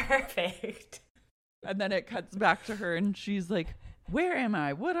 Yes, perfect. And then it cuts back to her and she's like, where am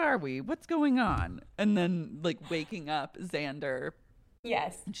I? What are we? What's going on? And then like waking up Xander.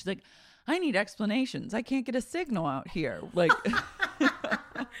 Yes. And she's like, I need explanations. I can't get a signal out here. Like,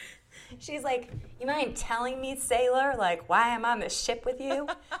 she's like, you mind telling me, sailor, like why I'm on this ship with you?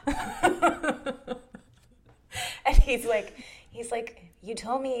 And he's like, you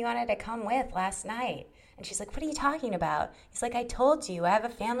told me you wanted to come with last night. And she's like, what are you talking about? He's like, I told you, I have a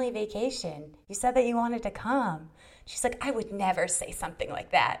family vacation. You said that you wanted to come. She's like, I would never say something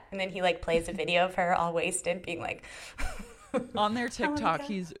like that. And then he like plays a video of her all wasted being like... On their TikTok,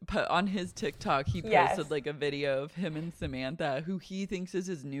 on his TikTok, he posted like a video of him and Samantha, who he thinks is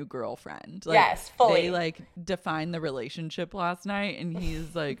his new girlfriend. Like, yes, fully. They like defined the relationship last night, and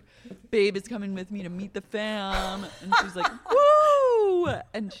he's like, "Babe is coming with me to meet the fam," and she's like, "Woo!"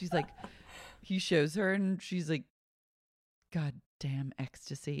 And she's like, he shows her, and she's like, "God damn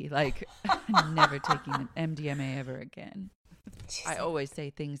ecstasy! Like, I'm never taking an MDMA ever again. I always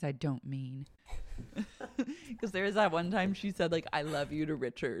say things I don't mean." Because there was that one time she said like I love you to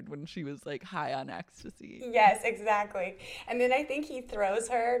Richard when she was like high on ecstasy. Yes, exactly. And then I think Xander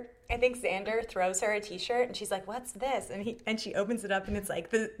throws her a t-shirt and she's like, what's this? And she opens it up and it's like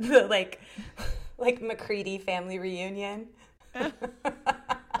the like McCready family reunion. And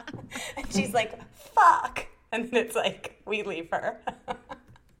she's like, fuck. And then it's like we leave her.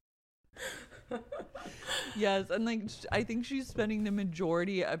 Yes, and like I think she's spending the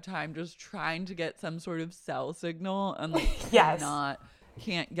majority of time just trying to get some sort of cell signal and like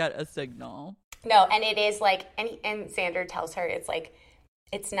can't get a signal. No, and it is like and Xander tells her it's like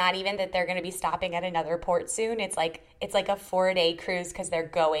it's not even that they're going to be stopping at another port soon. It's like a 4-day cruise because they're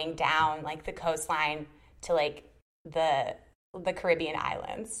going down like the coastline to like the Caribbean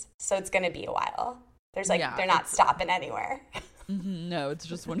islands. So it's going to be a while. There's like they're not stopping anywhere. No, it's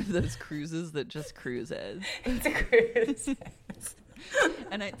just one of those cruises that just cruises. It's a cruise.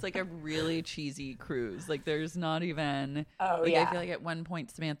 And it's like a really cheesy cruise. Like there's not even I feel like at one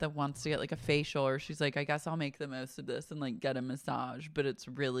point Samantha wants to get like a facial, or she's like, I guess I'll make the most of this and like get a massage, but it's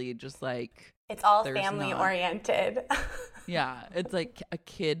really just like it's all family oriented. Yeah, it's like a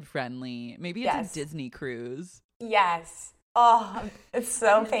kid friendly. Maybe it's a Disney cruise. Yes. Oh, it's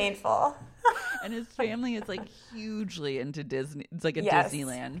so painful. And his family is like hugely into Disney. It's like a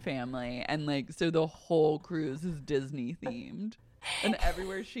Disneyland family, and like so the whole cruise is Disney themed. And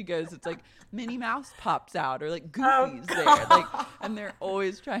everywhere she goes, it's like Minnie Mouse pops out, or like Goofy's there, like, and they're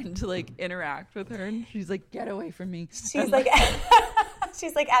always trying to like interact with her, and she's like, "Get away from me!" She's like,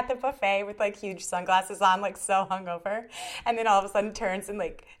 she's like at the buffet with like huge sunglasses on, like so hungover, and then all of a sudden turns and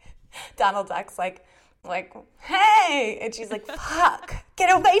like Donald Duck's like, "Hey!" and she's like, "Fuck,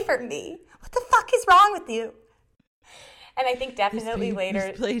 get away from me! What the fuck is wrong with you?" And I think definitely later,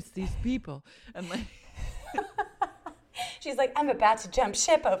 misplace these people, and like. She's like, "I'm about to jump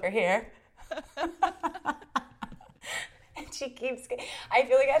ship over here." And she keeps, I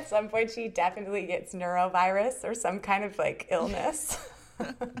feel like at some point she definitely gets neurovirus or some kind of like illness.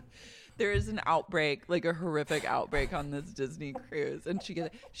 There is an outbreak, like a horrific outbreak on this Disney cruise. And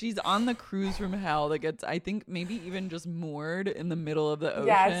she's on the cruise from hell that gets, I think, maybe even just moored in the middle of the ocean.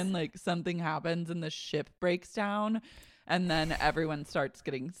 Yes. Like something happens and the ship breaks down and then everyone starts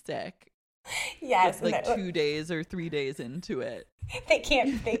getting sick. Yes, like 2 days or 3 days into it. They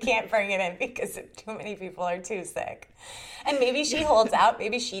can't bring it in because too many people are too sick. And maybe she holds out.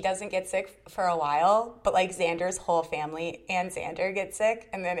 Maybe she doesn't get sick for a while, but like Xander's whole family and Xander get sick,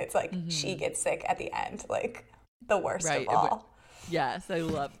 and then it's like she gets sick at the end, like the worst of all. Yes, I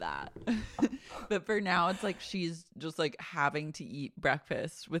love that. But for now, it's like she's just like having to eat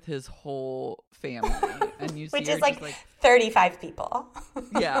breakfast with his whole family, and you see which her is like just, 35 people.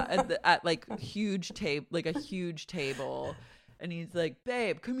 Yeah, at like a huge table. And he's like,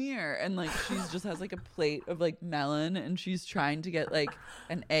 "Babe, come here." And like she's just has like a plate of like melon, and she's trying to get like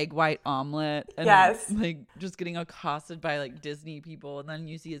an egg white omelet, and like just getting accosted by like Disney people. And then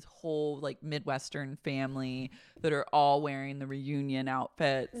you see his whole like Midwestern family that are all wearing the reunion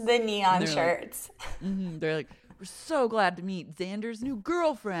outfits, the neon shirts. Like, they're like, "We're so glad to meet Xander's new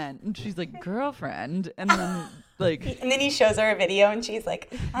girlfriend." And she's like, "Girlfriend?" And then like and then he shows her a video and she's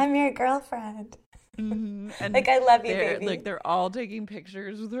like, "I'm your girlfriend." And like, "I love you, baby." Like they're all taking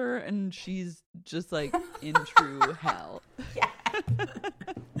pictures with her, and she's just like in true hell. Yeah.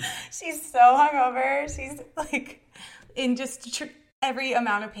 She's so hungover. She's like in just every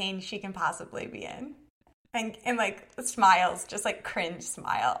amount of pain she can possibly be in. And like smiles, just like cringe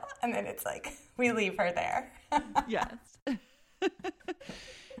smile. And then it's like, we leave her there. Yes. And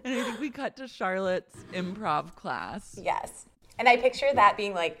I think we cut to Charlotte's improv class. Yes. And I picture that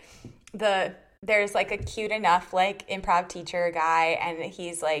being like there's like a cute enough like improv teacher guy, and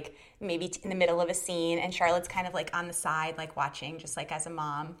he's like maybe in the middle of a scene, and Charlotte's kind of like on the side like watching just like as a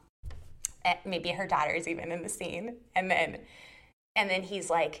mom. And maybe her daughter's even in the scene. And then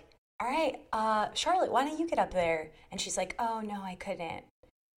he's like, "All right, Charlotte, why don't you get up there?" And she's like, "Oh no, I couldn't."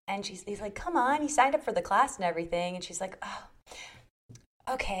 And he's like, "Come on, you signed up for the class and everything." And she's like, "Oh,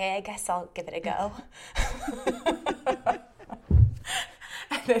 okay, I guess I'll give it a go."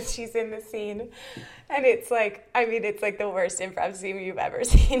 And then she's in the scene, and it's like, I mean, it's like the worst improv scene you've ever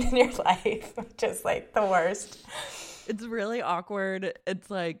seen in your life. Just like the worst. It's really awkward.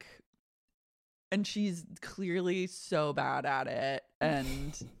 It's like, and she's clearly so bad at it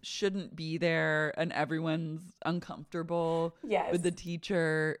and shouldn't be there, and everyone's uncomfortable with the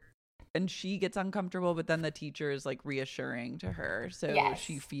teacher, and she gets uncomfortable, but then the teacher is like reassuring to her, so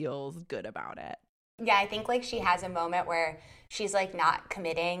she feels good about it. Yeah, I think like she has a moment where she's like not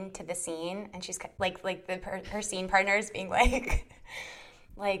committing to the scene, and she's like her scene partner is being like,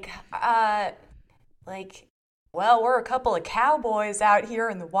 "Well, we're a couple of cowboys out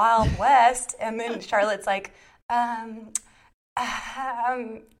here in the Wild West," and then Charlotte's like,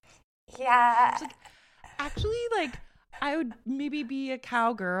 yeah. Like, actually, like I would maybe be a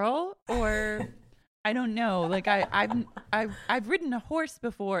cowgirl, or I don't know. Like I've ridden a horse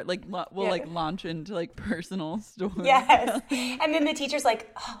before. Like we'll like launch into like personal stories. Yes. And then the teacher's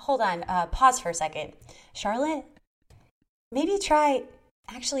like, "Oh, hold on, pause for a second, Charlotte. Maybe try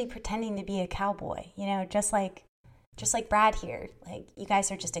actually pretending to be a cowboy. You know, just like Brad here. Like you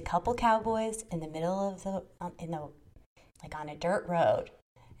guys are just a couple cowboys in the middle of on a dirt road,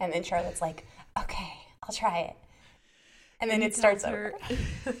 And then Charlotte's like, okay, I'll try it. And then it starts over.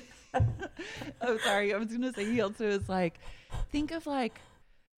 Oh, sorry. I was going to say, he also is like, think of like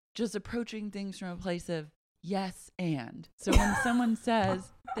just approaching things from a place of yes and. So when someone says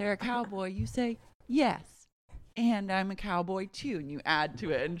they're a cowboy, you say, yes, and I'm a cowboy too. And you add to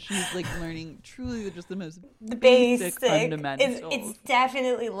it. And she's like learning truly just the most basic fundamentals. It's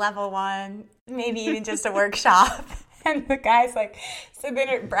definitely level 1, maybe even just a workshop. And the guy's like, so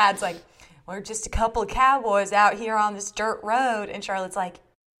then Brad's like, we're just a couple of cowboys out here on this dirt road. And Charlotte's like,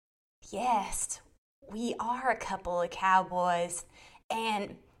 yes, we are a couple of cowboys.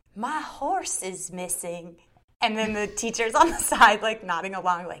 And my horse is missing. And then the teacher's on the side, like, nodding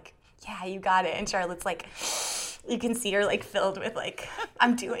along, like, yeah, you got it. And Charlotte's like, you can see her, like, filled with, like,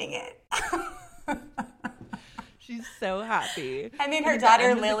 I'm doing it. She's so happy. And then her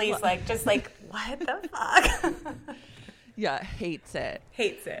daughter, Lily's, like, just like, what the fuck? Yeah, hates it.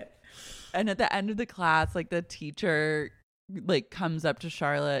 Hates it. And at the end of the class, like, the teacher, like, comes up to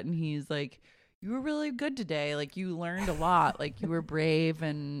Charlotte, and he's like, you were really good today. Like, you learned a lot. Like, you were brave,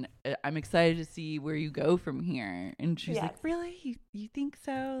 and I'm excited to see where you go from here. And she's like, really? You think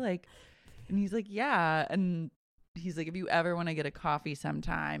so? Like, and he's like, yeah. And he's like, if you ever want to get a coffee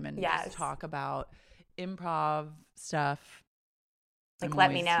sometime and just talk about improv stuff, like,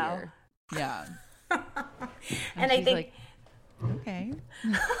 let me know. Here. Yeah. And I think, like, okay.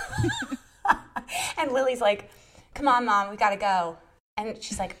 And Lily's like, come on, Mom, we got to go. And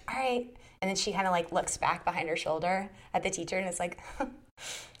she's like, all right. And then she kind of like looks back behind her shoulder at the teacher and is like,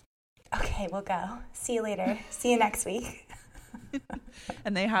 okay, we'll go. See you later. See you next week.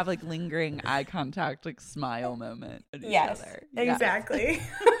 And they have like lingering eye contact, like smile moment at each other. Exactly.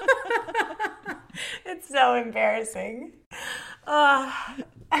 It's so embarrassing.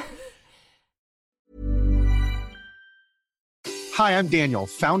 Hi, I'm Daniel,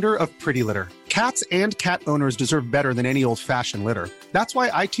 founder of Pretty Litter. Cats and cat owners deserve better than any old-fashioned litter. That's why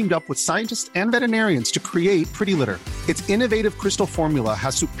I teamed up with scientists and veterinarians to create Pretty Litter. Its innovative crystal formula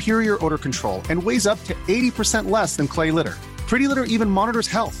has superior odor control and weighs up to 80% less than clay litter. Pretty Litter even monitors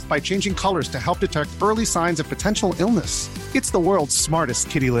health by changing colors to help detect early signs of potential illness. It's the world's smartest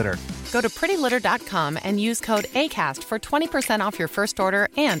kitty litter. Go to prettylitter.com and use code ACAST for 20% off your first order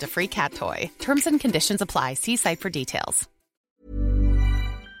and a free cat toy. Terms and conditions apply. See site for details.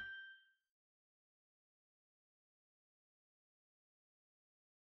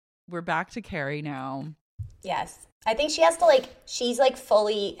 We're back to Carrie now. Yes. I think she has to she's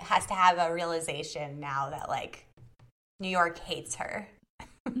fully has to have a realization now that New York hates her.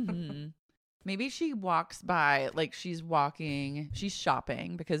 Mm-hmm. Maybe she walks by, she's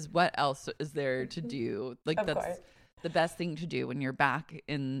shopping, because what else is there to do? That's the best thing to do when you're back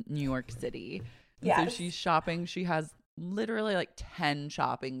in New York City. So she's shopping. She has literally 10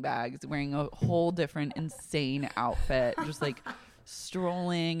 shopping bags, wearing a whole different insane outfit, just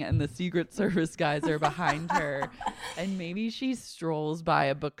strolling, and the Secret Service guys are behind her. And maybe she strolls by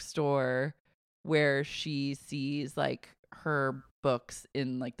a bookstore where she sees her books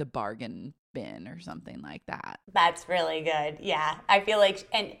in the bargain bin or something like that. That's really good. Yeah. I feel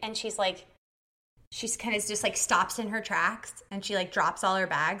and she's she's kind of just stops in her tracks, and she drops all her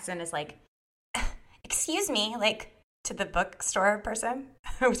bags and is like, excuse me, to the bookstore person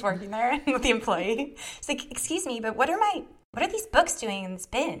who was working there, with the employee. She's like, excuse me, but what are these books doing in this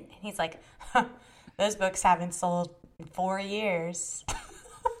bin? And he's like, those books haven't sold in 4 years.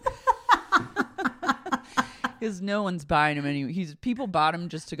 Because no one's buying them anyway. People bought them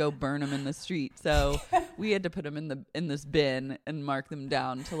just to go burn them in the street. So we had to put them in this bin and mark them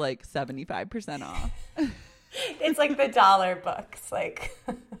down to 75% off. It's the dollar books.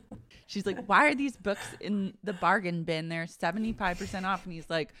 She's like, why are these books in the bargain bin? They're 75% off. And he's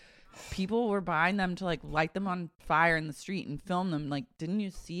like, people were buying them to light them on fire in the street and film them. Didn't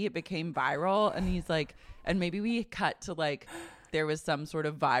you see it became viral? And he's like, and maybe we cut to there was some sort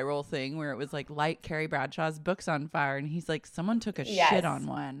of viral thing where it was light Carrie Bradshaw's books on fire. And he's like, someone took a shit on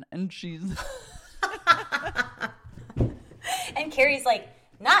one. And she's and Carrie's like,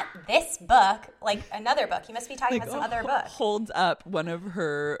 not this book, another book. You must be talking about some other book. Holds up one of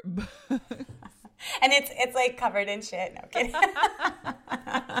her books. And it's covered in shit. No kidding.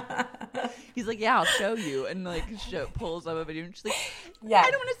 He's like, yeah, I'll show you. And pulls up a video, and she's like, yeah, I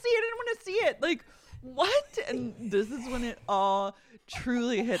don't want to see it. I don't want to see it. What? And this is when it all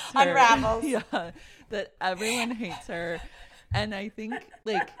truly hits her. Unravels. Yeah. That everyone hates her. And I think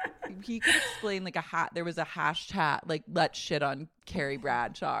he could explain there was a hashtag let's shit on Carrie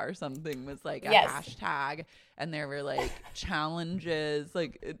Bradshaw or something was a hashtag, and there were challenges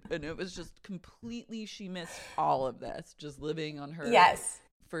and it was just completely, she missed all of this, just living on her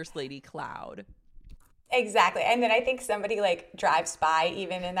First Lady cloud. Exactly. And then I think somebody like drives by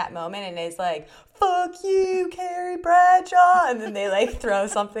even in that moment and is like, fuck you, Carrie Bradshaw. And then they like throw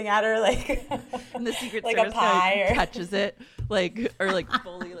something at her, like, and the Secret like Service a pie guy or touches it, like, or like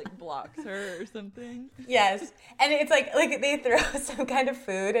fully like blocks her or something. Yes. And it's like they throw some kind of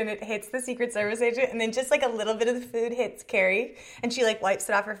food and it hits the Secret Service agent. And then just like a little bit of the food hits Carrie and she like wipes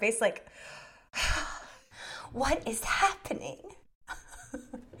it off her face like, what is happening?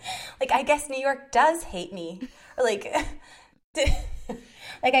 Like, I guess New York does hate me. Or like,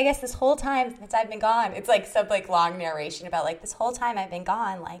 like, I guess this whole time since I've been gone, it's like some like long narration about like this whole time I've been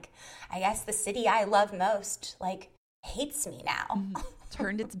gone. Like, I guess the city I love most, like, hates me now.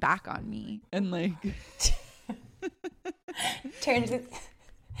 Turned its back on me and like turned it.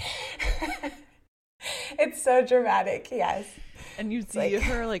 It's so dramatic. Yes. And you see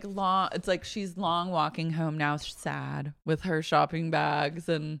her like long, it's like she's long walking home now, sad with her shopping bags.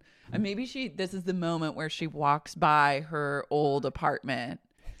 And maybe this is the moment where she walks by her old apartment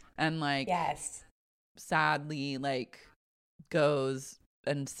and like, yes, sadly, like goes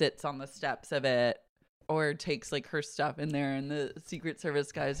and sits on the steps of it or takes like her stuff in there. And the Secret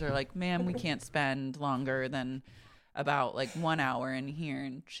Service guys are like, ma'am, we can't spend longer than about like 1 hour in here.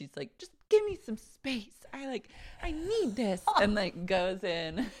 And she's like, just give me some space. I need this. And like goes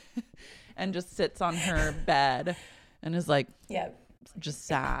in and just sits on her bed and is like, just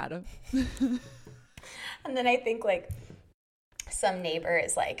sad. And then I think like some neighbor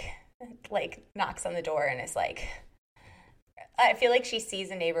is like knocks on the door and is like, I feel like she sees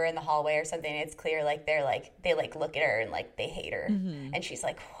a neighbor in the hallway or something. It's clear like they look at her and like they hate her. Mm-hmm. And she's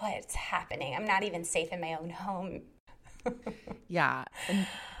like, what's happening? I'm not even safe in my own home. Yeah. And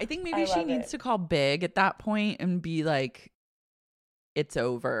I think maybe she needs to call big at that point and be like, it's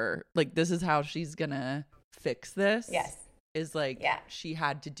over. Like, this is how she's gonna fix this. Yes. Is like, she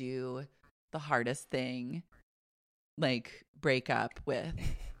had to do the hardest thing, like break up with.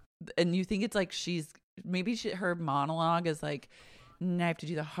 And you think it's like her monologue is like, I have to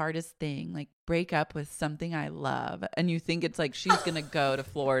do the hardest thing, like break up with something I love. And you think it's like she's gonna go to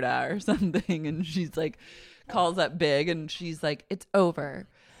Florida or something, and she's like calls up big and she's like, it's over.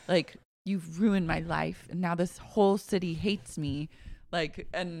 Like, you've ruined my life and now this whole city hates me. Like,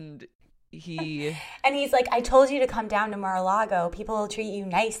 and he's like, I told you to come down to Mar-a-Lago. People will treat you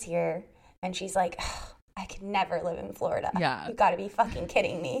nice here. And she's like, I could never live in Florida. Yeah. You gotta be fucking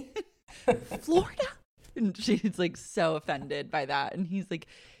kidding me. Florida? And she's like so offended by that. And he's like,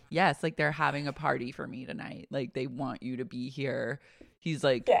 yes, like they're having a party for me tonight. Like they want you to be here. He's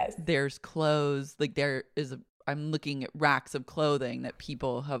like, yes. There's clothes. Like I'm looking at racks of clothing that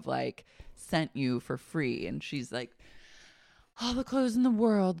people have like sent you for free. And she's like, all the clothes in the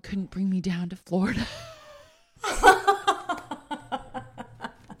world couldn't bring me down to Florida.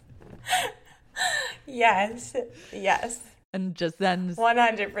 Yes. And just then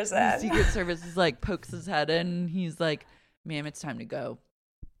 100%. The Secret Service is like pokes his head in. And he's like, ma'am, it's time to go.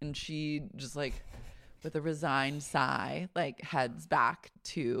 And she just like with a resigned sigh, like heads back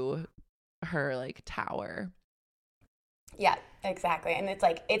to her like tower. Yeah, exactly. And it's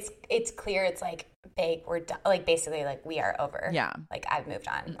like, it's clear. It's like, babe, we're done. Like basically like we are over. Yeah. Like I've moved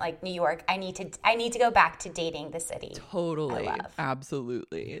on. Like New York, I need to go back to dating the city. Totally.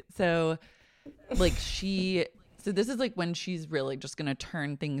 Absolutely. So like so this is like when she's really just going to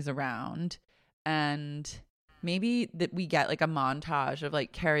turn things around, and maybe that we get like a montage of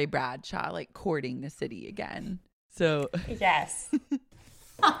like Carrie Bradshaw like courting the city again. So yes.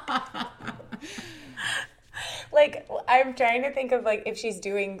 Like I'm trying to think of like if she's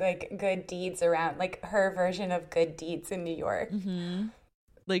doing like good deeds around, like her version of good deeds in New York. Mm-hmm.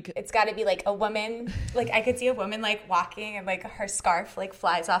 Like it's got to be like a woman, like I could see a woman like walking and like her scarf like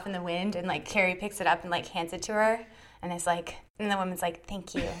flies off in the wind and like Carrie picks it up and like hands it to her and it's like, and the woman's like,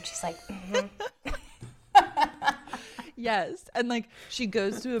 thank you. And she's like, mm-hmm. Yes. And like she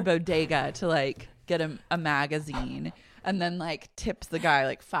goes to a bodega to like get a magazine and then like tips the guy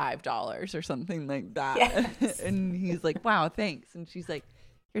like $5 or something like that. Yes. And he's like, wow, thanks. And she's like,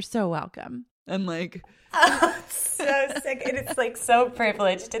 you're so welcome. And like, oh, it's so sick. And it's like so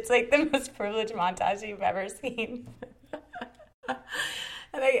privileged. It's like the most privileged montage you've ever seen. And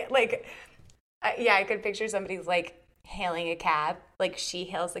I could picture somebody's like hailing a cab. Like she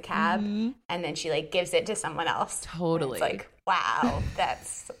hails the cab and then she like gives it to someone else. Totally. And it's like, wow,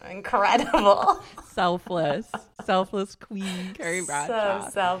 that's incredible. Selfless queen, Carrie Bradshaw. So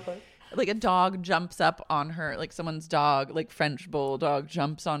selfless. Like a dog jumps up on her, like someone's dog, like French bulldog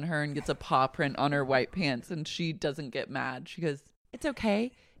jumps on her and gets a paw print on her white pants and she doesn't get mad. She goes, it's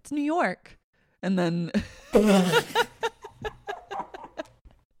okay. It's New York. And then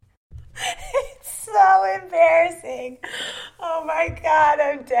so embarrassing. Oh my God,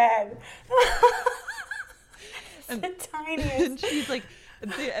 I'm dead. It's the tiniest. And she's like,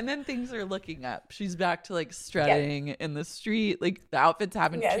 and then things are looking up. She's back to like strutting in the street. Like the outfits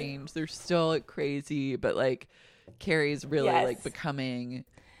haven't changed. They're still like crazy, but like Carrie's really like becoming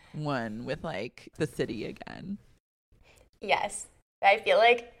one with like the city again. Yes. I feel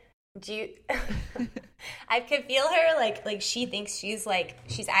like I could feel her like she thinks she's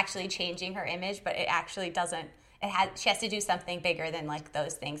actually changing her image, but it actually doesn't. She has to do something bigger than like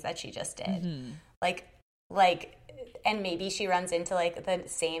those things that she just did. Mm-hmm. Like and maybe she runs into like the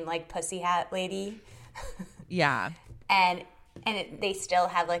same like pussy hat lady. Yeah. and they still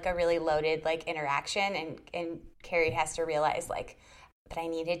have like a really loaded like interaction, and Carrie has to realize like, but I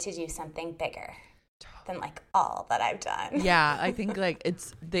needed to do something bigger than like all that I've done. Yeah, I think like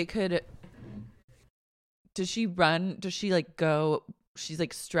does she run? Does she like go? She's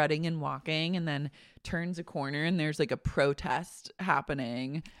like strutting and walking, and then turns a corner, and there's like a protest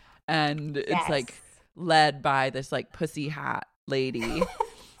happening, and it's like led by this like pussy hat lady.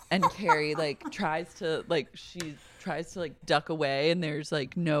 And Carrie like tries to like duck away, and there's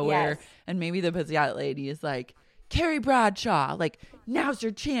like nowhere. And maybe the pussy hat lady is like, Carrie Bradshaw, like now's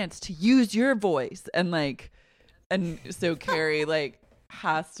your chance to use your voice. And so Carrie like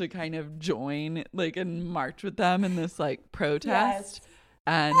has to kind of join like and march with them in this like protest.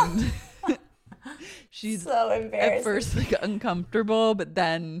 And she's so embarrassing. At first like uncomfortable, but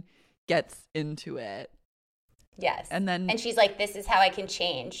then gets into it. Yes. And she's like, this is how I can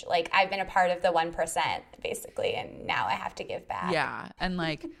change. Like, I've been a part of the 1%, basically, and now I have to give back. Yeah. And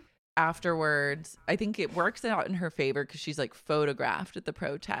like afterwards, I think it works out in her favor because she's like photographed at the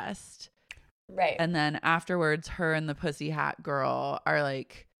protest. Right. And then afterwards, her and the pussy hat girl are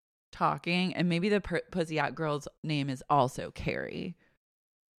like talking, and maybe the pussy hat girl's name is also Carrie.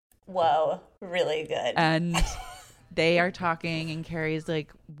 Whoa. Really good. And they are talking, and Carrie's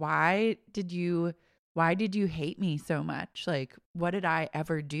like, why did you hate me so much? Like, what did I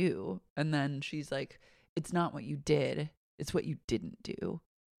ever do? And then she's like, it's not what you did. It's what you didn't do.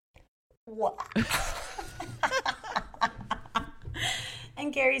 What?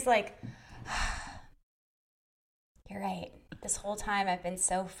 And Gary's like, you're right. This whole time I've been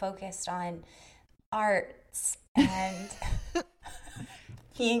so focused on arts and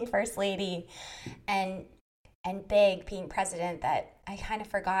being first lady and big, being president, that I kind of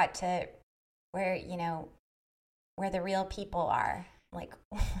forgot to where the real people are. Like,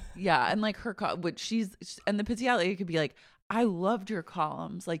 yeah. And like and the pussy hat lady could be like, I loved your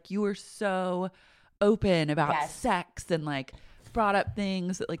columns. Like, you were so open about sex and like brought up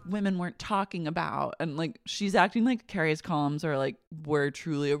things that like women weren't talking about. And like, she's acting like Carrie's columns were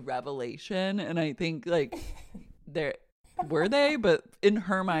truly a revelation. And I think like were they? But in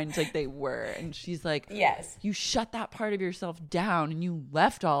her mind, like they were. And she's like, yes, you shut that part of yourself down and you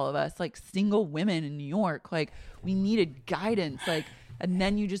left all of us like single women in New York. Like, we needed guidance. Like, and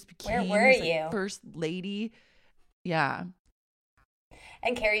then you just became first lady. Yeah.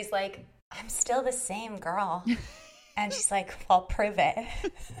 And Carrie's like, I'm still the same girl. And she's like, well, prove it.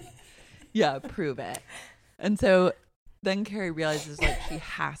 Yeah, prove it. And so then Carrie realizes like she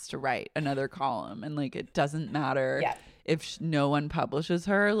has to write another column, and like it doesn't matter if no one publishes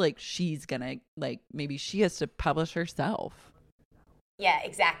her. Like, she's gonna, like, maybe she has to publish herself. Yeah,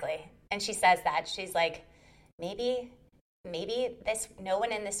 exactly. And she says that. She's like, maybe no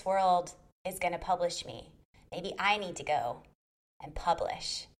one in this world is gonna publish me. Maybe I need to go and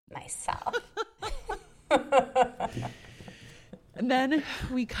publish myself. And then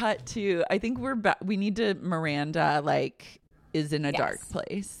we cut to, I think we need to, Miranda like is in a dark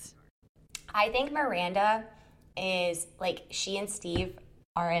place. I think Miranda is like, she and Steve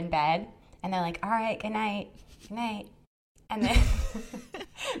are in bed and they're like, all right, good night. And then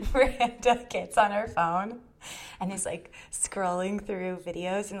Miranda gets on her phone and is like scrolling through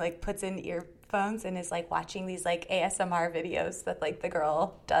videos and like puts in earphones and is like watching these like ASMR videos that like the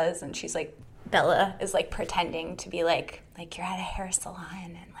girl does. And she's like, Bella is like pretending to be like you're at a hair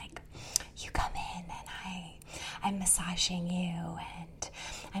salon and like you come in and I'm massaging you and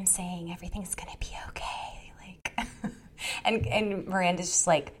I'm saying everything's gonna be okay. Like, and Miranda's just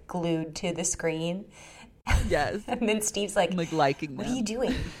like glued to the screen. Yes. And then Steve's like liking them. What are you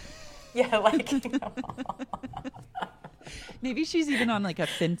doing? Yeah, liking them. Maybe she's even on like a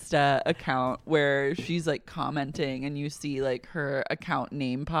Finsta account where she's like commenting and you see like her account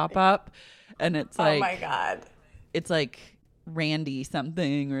name pop up and it's like, oh my God, it's like Randy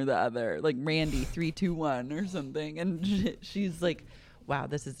something or the other, like Randy 321 or something. And she's like, wow,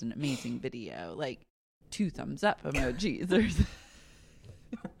 this is an amazing video. Like 2 thumbs up emojis.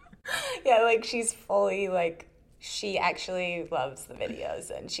 Yeah, Yeah, like she's fully like, she actually loves the videos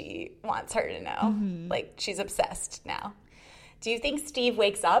and she wants her to know. Like she's obsessed now. Do you think Steve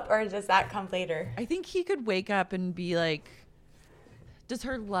wakes up or does that come later? I think he could wake up and be like, does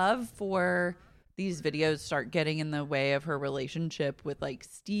her love for these videos start getting in the way of her relationship with like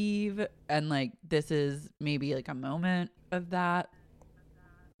Steve? And like, this is maybe like a moment of that.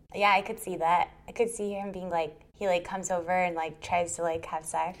 Yeah, I could see that. I could see him being like, he like comes over and like tries to like have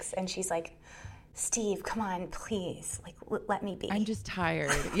sex and she's like, Steve, come on, please. Like, let me be. I'm just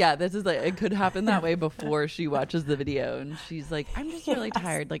tired. Yeah, this is like, it could happen that way before she watches the video. And she's like, I'm just really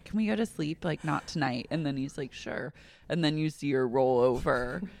tired. Like, can we go to sleep? Like, not tonight. And then he's like, sure. And then you see her roll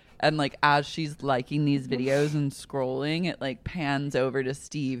over. And like, as she's liking these videos and scrolling, it like pans over to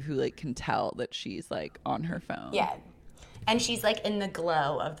Steve, who like can tell that she's like on her phone. Yeah. And she's like in the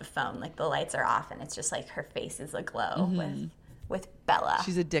glow of the phone. Like, the lights are off and it's just like her face is aglow with Bella.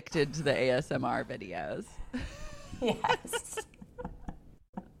 She's addicted to the ASMR videos. Yes.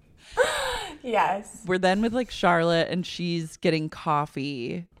 Yes. We're then with like Charlotte and she's getting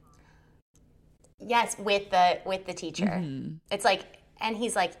coffee. Yes, with the teacher. It's like, and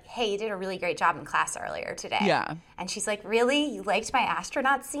he's like, hey, you did a really great job in class earlier today. Yeah. And she's like, really? You liked my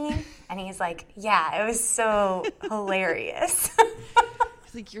astronaut scene? And he's like, yeah, it was so hilarious.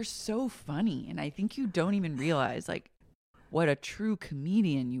 He's like, you're so funny. And I think you don't even realize like what a true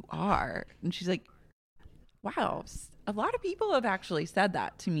comedian you are. And she's like, wow, a lot of people have actually said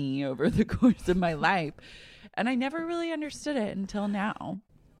that to me over the course of my life. And I never really understood it until now.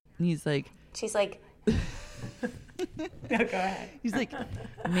 And he's like, she's like, no, go ahead. He's like,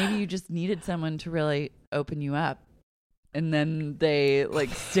 maybe you just needed someone to really open you up. And then they like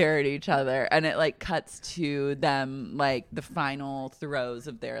stare at each other and it like cuts to them like the final throes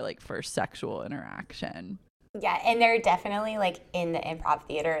of their like first sexual interaction. Yeah, and they're definitely like in the improv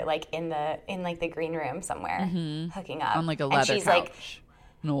theater, like in like the green room somewhere, hooking up on like a leather couch. Like,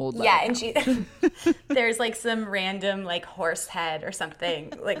 an old yeah, leather and she there's like some random like horse head or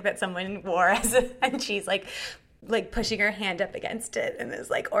something like that someone wore and she's like pushing her hand up against it and is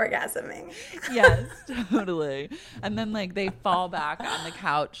like orgasming. Yes, totally. And then like they fall back on the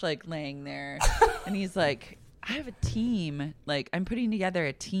couch like laying there and he's like, I have a team, like I'm putting together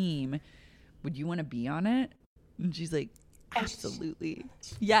a team, would you want to be on it? And she's like, absolutely.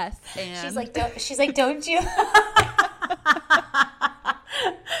 Yes. And she's like, don't you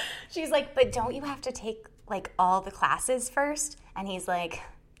she's like, but don't you have to take like all the classes first? And he's like,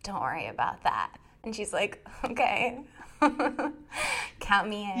 don't worry about that. And she's like, okay. Count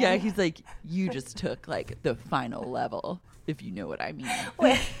me in. Yeah, he's like, you just took like the final level, if you know what I mean.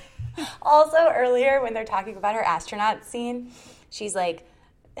 Also, earlier when they're talking about her astronaut scene, she's like,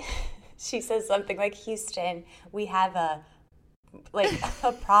 she says something like, Houston, we have a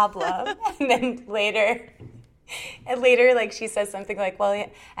problem. And then later, like she says something like, well,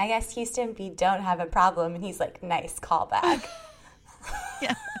 I guess Houston, we don't have a problem. And he's like, nice callback.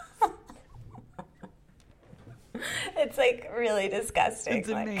 Yeah. It's like really disgusting. It's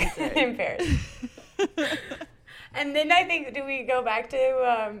amazing. Like, embarrassing. And then I think, do we go back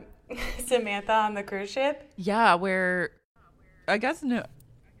to Samantha on the cruise ship? Yeah, where I guess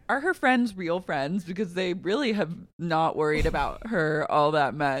are her friends real friends? Because they really have not worried about her all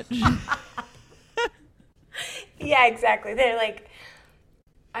that much. Yeah, exactly. They're like,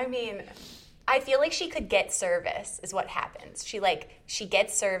 I mean, I feel like she could get service is what happens. She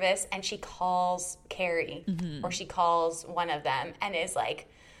gets service and she calls Carrie or she calls one of them and is like,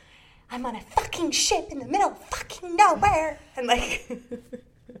 I'm on a fucking ship in the middle of fucking nowhere. And like,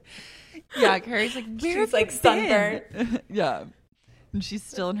 yeah, Carrie's like, she's like sunburnt. Yeah. And she's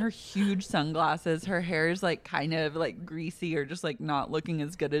still in her huge sunglasses. Her hair is like kind of like greasy or just like not looking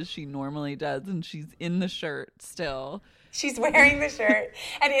as good as she normally does. And she's in the shirt still. She's wearing the shirt.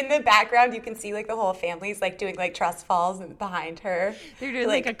 And in the background, you can see like the whole family's like doing like trust falls behind her. They're doing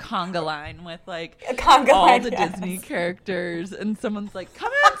like a conga line with like all the Disney characters. And someone's like,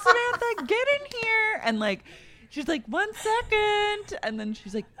 come on, Samantha, get in here. And like, she's like, 1 second. And then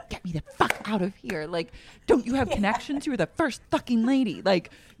she's like, get me the fuck out of here. Like, don't you have connections? You were the first fucking lady.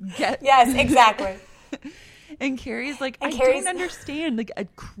 Like, get. Yes, exactly. And Carrie's like, I don't understand. Like, a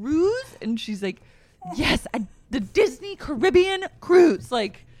cruise? And she's like, yes, the Disney Caribbean cruise.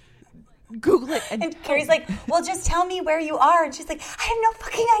 Like, Google it. And Carrie's like, well, just tell me where you are. And she's like, I have no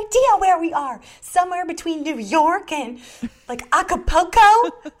fucking idea where we are. Somewhere between New York and like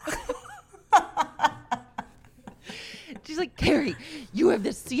Acapulco. she's like, Carrie, you have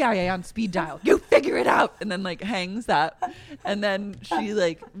this CIA on speed dial. You figure it out. And then like hangs up. And then she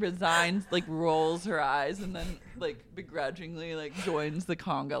like resigns, like rolls her eyes, and then like begrudgingly like joins the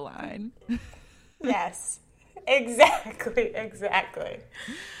conga line. Yes, exactly.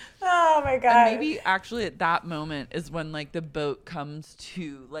 Oh my God. And maybe actually at that moment is when like the boat comes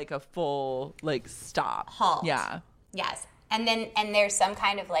to like a full like stop. Halt. Yeah. Yes. And there's some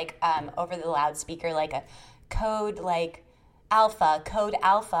kind of like over the loudspeaker, like a code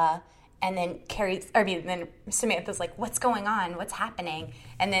alpha. And then then Samantha's like, what's going on? What's happening?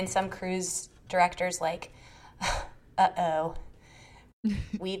 And then some cruise director's like, uh-oh,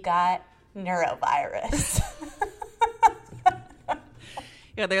 we've got neurovirus.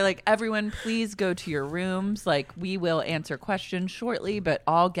 Yeah, they're like, everyone, please go to your rooms. Like, we will answer questions shortly, but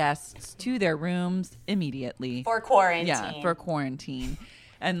all guests to their rooms immediately. For quarantine. Yeah, for quarantine.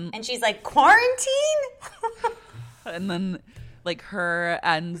 And she's like, quarantine? And then, like, her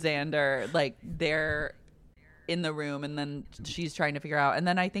and Xander, like, they're in the room, and then she's trying to figure out. And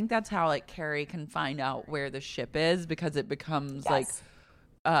then I think that's how, like, Carrie can find out where the ship is, because it becomes, yes.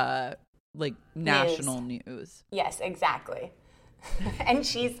 like national news. Yes, exactly. And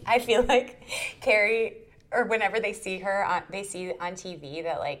I feel like Carrie, or whenever they see on TV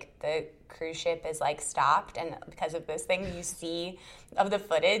that like the cruise ship is like stopped, and because of this thing you see of the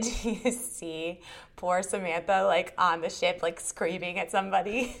footage, you see poor Samantha like on the ship like screaming at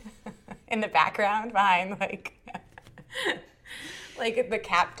somebody in the background behind like like the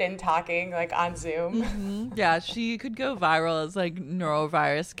captain talking like on Zoom. Mm-hmm. Yeah, she could go viral as like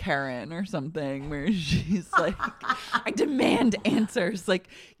neurovirus Karen or something, where she's like, I demand answers, like,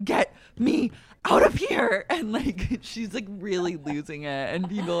 get me out of here. And like she's like really losing it, and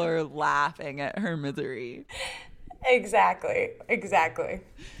people are laughing at her misery. Exactly.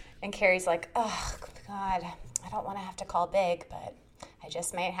 And Carrie's like, oh God, I don't want to have to call Big, but I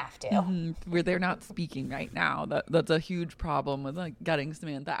just may have to. Mm-hmm. Where they're not speaking right now. That's a huge problem with like getting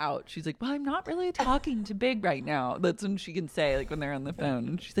Samantha out. She's like, well, I'm not really talking to Big right now. That's when she can say, like, when they're on the phone.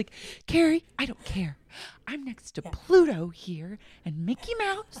 And she's like, Carrie, I don't care. I'm next to Pluto here and Mickey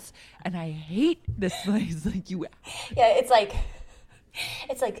Mouse, and I hate this place. Like, you. Yeah, it's like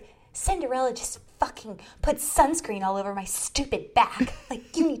Cinderella just fucking put sunscreen all over my stupid back.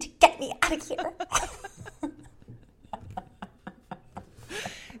 Like, you need to get me out of here.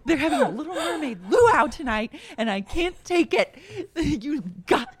 They're having a Little Mermaid luau tonight, and I can't take it. You've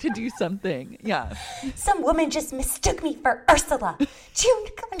got to do something. Yeah. Some woman just mistook me for Ursula. Do you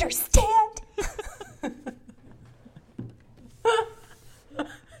understand?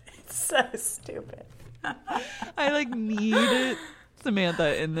 It's so stupid. I like need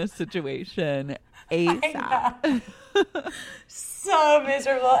Samantha in this situation ASAP. So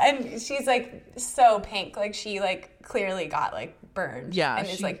miserable. And she's like so pink. Like she like clearly got like burned. Yeah. And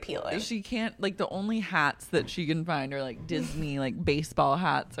is like peeling. She can't, like, the only hats that she can find are like Disney like baseball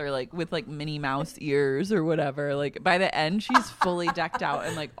hats, or like with like Minnie Mouse ears or whatever. Like by the end she's fully decked out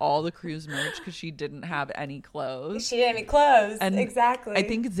in like all the cruise merch because she didn't have any clothes. She didn't have any clothes. And exactly. I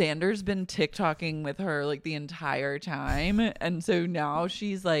think Xander's been TikToking with her like the entire time. And so now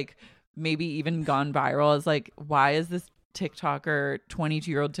she's like maybe even gone viral as like, why is this TikToker,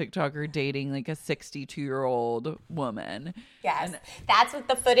 22-year-old TikToker dating like a 62-year-old woman? Yes. And that's what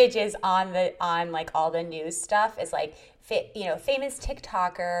the footage is on like all the news stuff is like, famous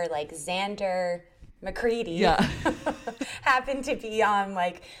TikToker like Xander McCready happened to be on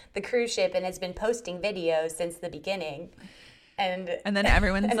like the cruise ship and has been posting videos since the beginning. And then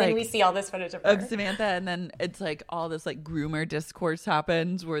everyone's and like, then we see all this footage of her. Samantha, and then it's like all this like groomer discourse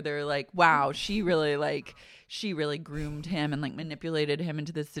happens where they're like, wow, she really groomed him and like manipulated him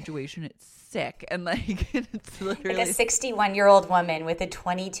into this situation. It's sick. And like it's literally like a 61-year-old woman with a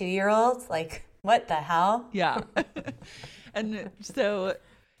 22-year-old. Like, what the hell? Yeah. And so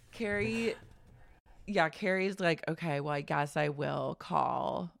Carrie's like, okay, well, I guess I will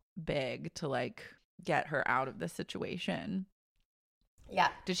call Big to like get her out of the situation. Yeah.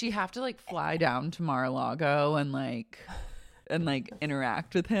 Did she have to like fly down to Mar-a-Lago and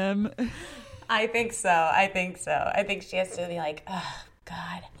interact with him? I think so. I think she has to be like, oh,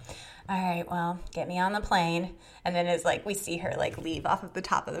 God. All right, well, get me on the plane. And then it's like we see her like leave off of the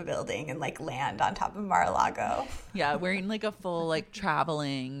top of the building and like land on top of Mar-a-Lago. Yeah, wearing like a full like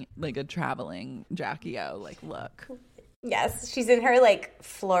traveling Jackie O like look. Yes, she's in her like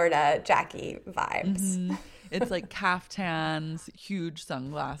Florida Jackie vibes. Mm-hmm. It's like caftans, huge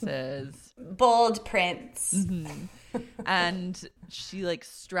sunglasses, bold prints. Mm-hmm. And she like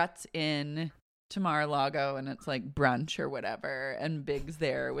struts in to Mar-a-Lago, and it's like brunch or whatever, and Big's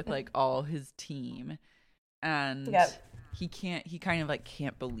there with like all his team. And he kind of like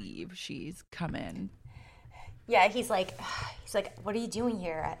can't believe she's come in. Yeah, he's like, what are you doing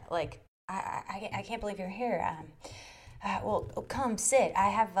here? Like, I can't believe you're here. Well, come sit.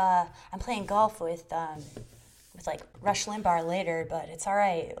 I'm playing golf with like Rush Limbaugh later, but it's all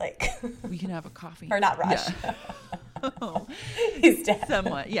right. Like, we can have a coffee. Or not Rush. Yeah. He's dead.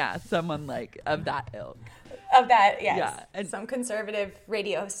 Someone like of that ilk. Of that, yes. Yeah. And some conservative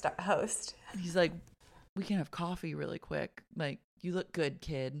radio host. He's like, we can have coffee really quick. Like, you look good,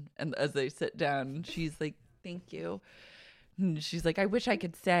 kid. And as they sit down, she's like, thank you. And she's like, I wish I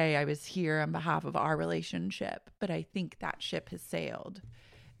could say I was here on behalf of our relationship, but I think that ship has sailed.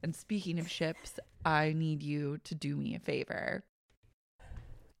 And speaking of ships, I need you to do me a favor.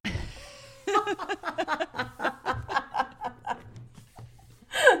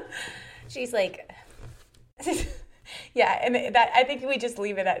 She's like, yeah, and that I think we just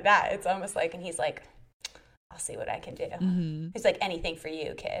leave it at that. It's almost like, and he's like, I'll see what I can do. Mm-hmm. He's like, anything for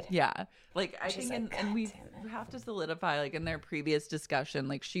you, kid. Yeah. Like, I think, and we have to solidify, like, in their previous discussion,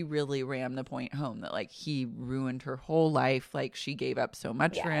 like, she really rammed the point home that, like, he ruined her whole life. Like, she gave up so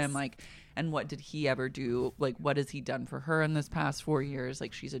much for him. Like, and what did he ever do? Like, what has he done for her in this past 4 years?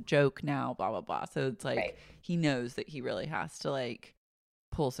 Like, she's a joke now, blah, blah, blah. So it's like, he knows that he really has to, like,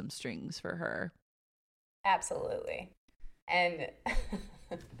 pull some strings for her. Absolutely. And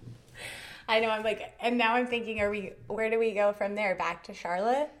I know, I'm like, and now I'm thinking, where do we go from there? Back to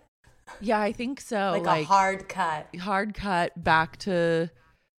Charlotte? Yeah, I think so. Like a hard cut. Hard cut back to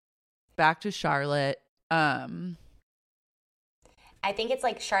Charlotte. I think it's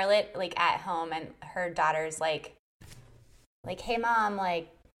like Charlotte, like at home, and her daughter's like, hey mom, like,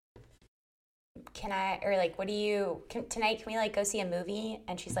 tonight, can we like go see a movie?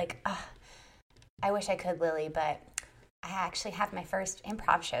 And she's like, I wish I could, Lily, but I actually have my first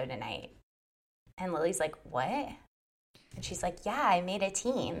improv show tonight. And Lily's like, what? And she's like, yeah, I made a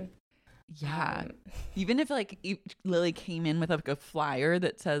team. Yeah. Even if like Lily came in with like a flyer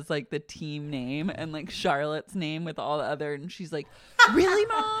that says like the team name and like Charlotte's name with all the other, and she's like, really,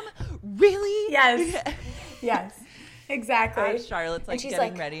 mom? Really? Yes. Yes. Exactly. As Charlotte's like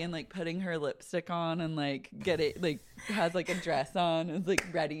getting ready and like putting her lipstick on and like has like a dress on, is like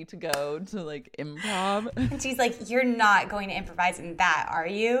ready to go to like improv. And she's like, you're not going to improvise in that, are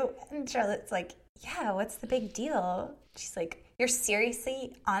you? And Charlotte's like, yeah, what's the big deal? She's like, you're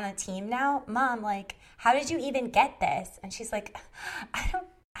seriously on a team now? Mom, like, how did you even get this? And she's like, I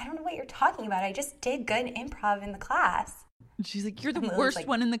don't know what you're talking about. I just did good improv in the class. And she's like, you're the worst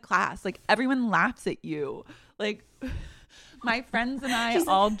one in the class. Like, everyone laughs at you. Like, my friends and I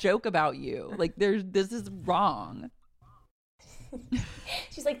all joke about you. Like, this is wrong.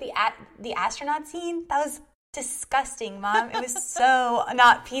 She's like, the astronaut scene? That was disgusting, Mom. It was so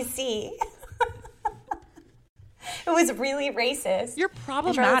not PC. It was really racist. You're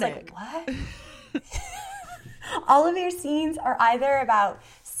problematic. Like, what? All of your scenes are either about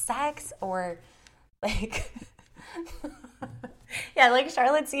sex or like yeah, like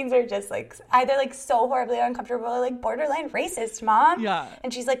Charlotte's scenes are just like either like so horribly uncomfortable or like borderline racist, Mom. Yeah.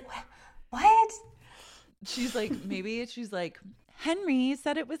 And she's like, what? She's like, she's like, Henry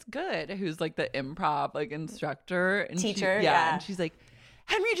said it was good. Who's like the improv like instructor and teacher. Yeah. And she's like,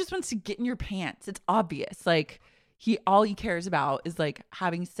 Henry just wants to get in your pants. It's obvious. Like, all he cares about is like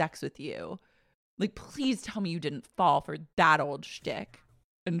having sex with you. Like, please tell me you didn't fall for that old shtick.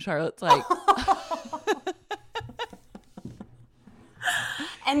 And Charlotte's like,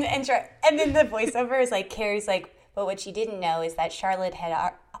 and then the voiceover is like, Carrie's like, but what she didn't know is that Charlotte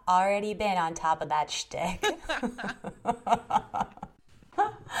had already been on top of that shtick.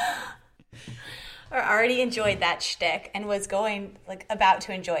 Or already enjoyed that shtick and was going, like, about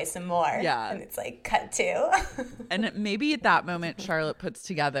to enjoy some more. Yeah. And it's, like, cut to. And maybe at that moment, Charlotte puts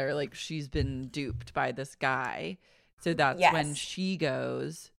together, like, she's been duped by this guy. So that's when she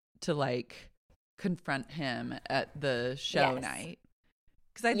goes to, like, confront him at the show night.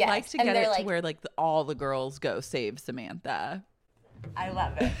 Because I'd like to get it to where, like, all the girls go save Samantha. I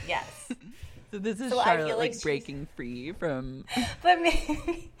love it. Yes. So this is Charlotte like breaking free from. But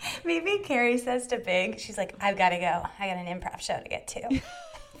maybe Carrie says to Big, she's like, I've got to go. I got an improv show to get to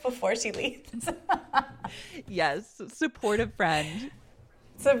before she leaves. Yes, supportive friend.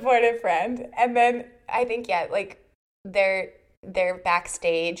 Supportive friend. And then I think, like they're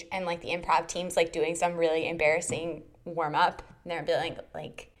backstage and like the improv team's like doing some really embarrassing warm up. And they're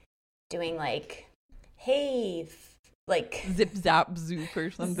doing like, hey, like zip zap zoop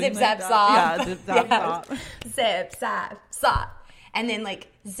or something. Zip zap like zop. Yeah, zip zap zop. Zip zap zop. And then like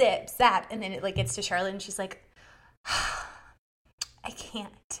zip zap, and then it like gets to Charlotte, and she's like, I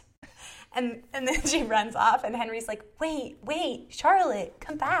can't. And then she runs off, and Henry's like, wait, Charlotte,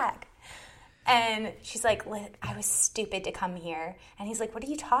 come back. And she's like, I was stupid to come here. And he's like, what are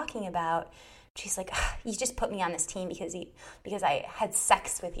you talking about? She's like, you just put me on this team because I had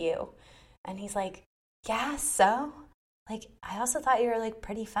sex with you. And he's like, yeah, so? Like, I also thought you were, like,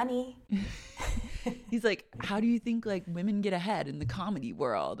 pretty funny. He's like, how do you think, like, women get ahead in the comedy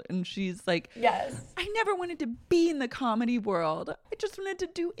world? And she's like, yes. I never wanted to be in the comedy world. I just wanted to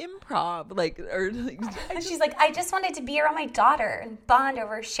do improv. And she's like, I just wanted to be around my daughter and bond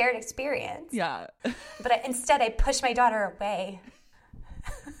over a shared experience. Yeah. But instead, I pushed my daughter away.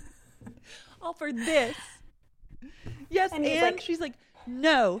 All for this. Yes, and like, she's like,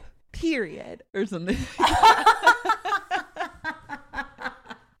 no, period, or something.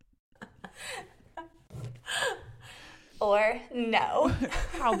 Or no.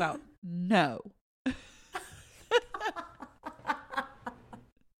 How about no?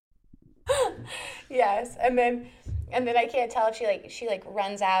 Yes, and then I can't tell if she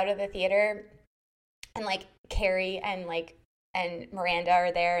runs out of the theater, and like Carrie and Miranda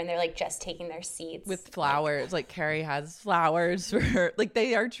are there, and they're like just taking their seats with flowers. Like Carrie has flowers for her. Like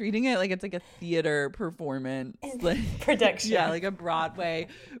they are treating it like it's like a theater performance, like production. Yeah, like a Broadway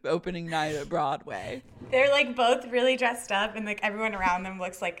opening night at Broadway. They're like both really dressed up, and like everyone around them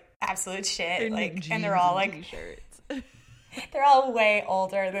looks like absolute shit. Like, and they're all like t-shirts. They're all way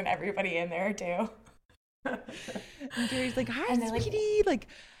older than everybody in there too. And Carrie's like, "Hi, sweetie. Like,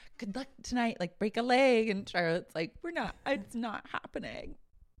 good luck tonight. Like, break a leg." And Charlotte's like, it's not happening.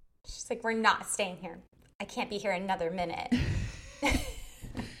 She's like, we're not staying here. I can't be here another minute.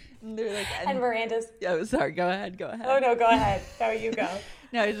 And they're like, and Miranda's. Oh, sorry. Go ahead. Oh, no, go ahead. No, you go.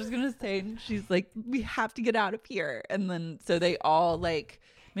 No, I was just going to say, she's like, we have to get out of here. And then, so they all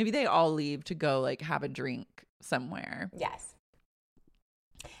maybe they all leave to go like have a drink somewhere. Yes.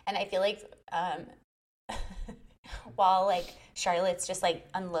 And I feel like, while like Charlotte's just like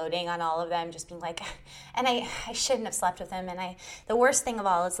unloading on all of them, just being like, and I shouldn't have slept with him, and the worst thing of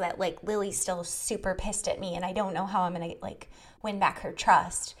all is that like Lily's still super pissed at me, and I don't know how I'm gonna like win back her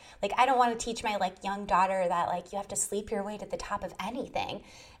trust. Like, I don't want to teach my like young daughter that like you have to sleep your way to the top of anything.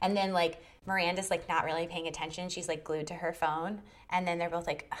 And then like Miranda's like not really paying attention, she's like glued to her phone, and then they're both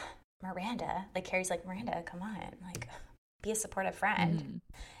like, Miranda, like Carrie's like, Miranda, come on, like be a supportive friend. Mm-hmm.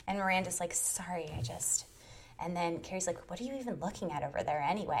 And Miranda's like, sorry, and then Carrie's like, what are you even looking at over there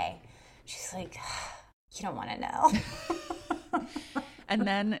anyway? She's like, you don't want to know. And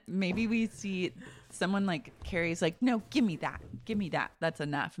then maybe we see someone like Carrie's like, no, give me that. That's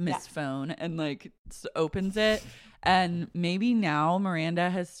enough. Miss Phone. And like opens it. And maybe now Miranda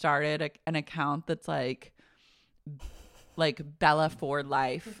has started an account that's like Bella for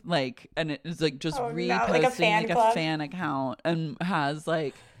life. Like, and it's like just reposting like a fan account, and has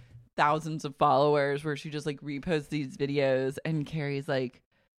like thousands of followers where she just like reposts these videos. And Carrie's like,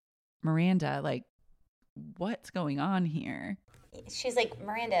 Miranda, like, what's going on here? She's like,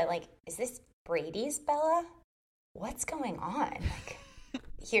 Miranda, like, is this Brady's Bella? What's going on? Like,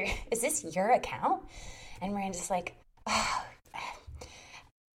 is this your account? And Miranda's like, oh,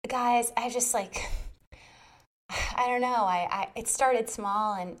 guys, I just like, I don't know. It started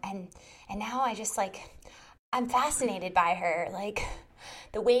small, and now I just like, I'm fascinated by her. Like,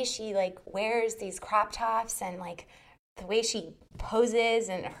 the way she like wears these crop tops, and like the way she poses,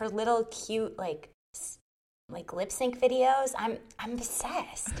 and her little cute like lip sync videos. I'm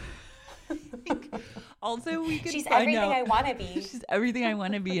obsessed. Also, she's everything I want to be. She's everything I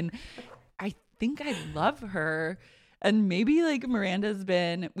want to be, and I think I love her. And maybe like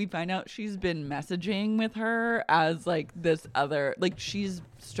we find out she's been messaging with her as like this other, like she's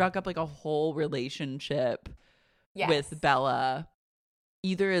struck up like a whole relationship with Bella.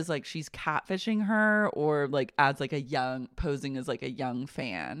 Either as like she's catfishing her, or like as like posing as like a young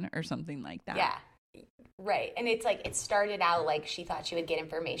fan or something like that. Yeah. Right. And it's like, it started out like she thought she would get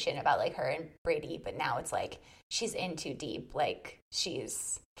information about like her and Brady, but now it's like she's in too deep. Like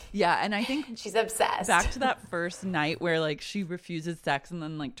and I think she's obsessed. Back to that first night where like she refuses sex and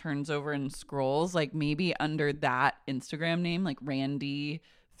then like turns over and scrolls, like maybe under that Instagram name, like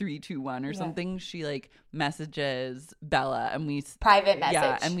Randy321 or something, she like messages Bella, and we private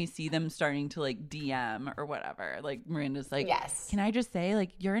message, and we see them starting to like DM or whatever. Like Miranda's like, yes, can I just say,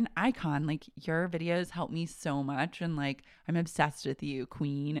 like, you're an icon, like your videos help me so much, and like I'm obsessed with you,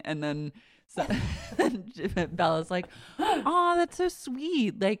 queen. And then Bella's like, oh, that's so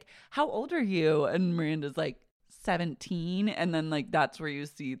sweet, like how old are you? And Miranda's like, 17, and then like that's where you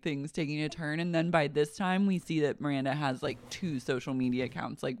see things taking a turn. And then by this time we see that Miranda has like 2 social media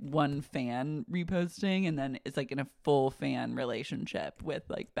accounts, like one fan reposting, and then it's like in a full fan relationship with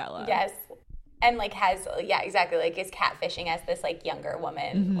like Bella. Yes. And like has, yeah, exactly, like is catfishing as this like younger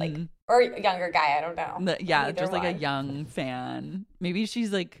woman, like, or younger guy, I don't know. Either just like a young fan. Maybe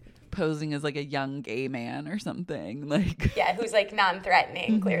she's like posing as like a young gay man or something, like, yeah, who's like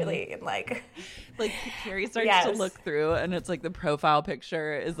non-threatening clearly, and like Carrie starts to look through, and it's like the profile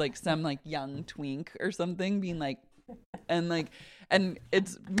picture is like some like young twink or something being like, and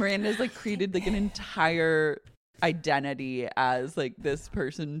it's Miranda's like created like an entire identity as like this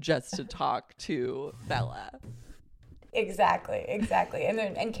person just to talk to Bella. Exactly.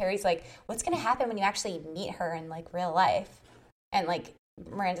 And Carrie's like, what's gonna happen when you actually meet her in like real life? And like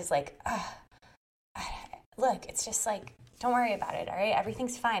Miranda's like, look, it's just like, don't worry about it, all right?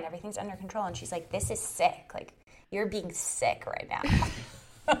 Everything's fine. Everything's under control. And she's like, this is sick. Like, you're being sick right now.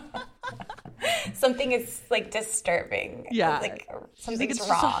 Something is like disturbing. Yeah. Like something's it's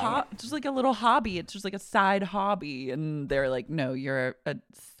wrong. It's just like a little hobby. It's just like a side hobby. And they're like, no, you're a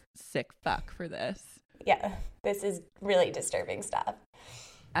sick fuck for this. Yeah. This is really disturbing stuff.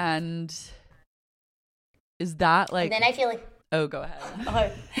 And is that like... And then I feel like... Oh, go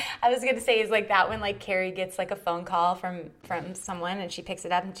ahead. I was going to say, is like that when like Carrie gets like a phone call from someone and she picks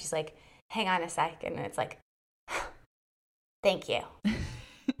it up and she's like, hang on a sec. And it's like, thank you.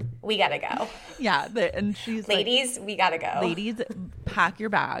 We got to go. Yeah. And she's ladies, we got to go. Ladies, pack your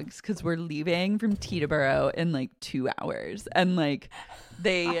bags because we're leaving from Teterboro in like 2 hours. And like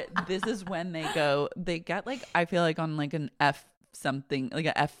this is when they get like, I feel like on like an something like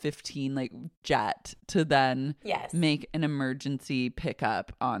a F-15 like jet to then make an emergency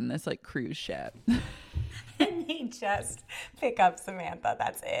pickup on this like cruise ship. And they just pick up Samantha.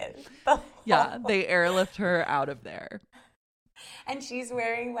 That's it. Yeah, they airlift her out of there. And she's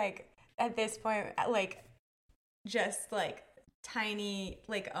wearing like at this point like just like tiny,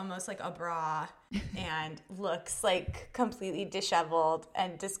 like almost like a bra, and looks like completely disheveled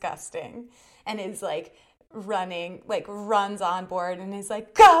and disgusting, and is like runs on board and is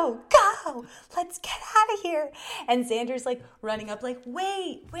like, go, let's get out of here. And Xander's like running up like,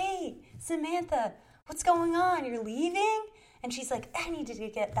 wait, Samantha, what's going on? You're leaving? And she's like, I needed to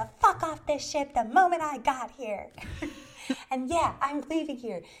get the fuck off this ship the moment I got here. And yeah, I'm leaving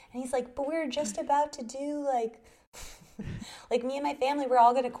here. And he's like, but we're just about to do like me and my family, we're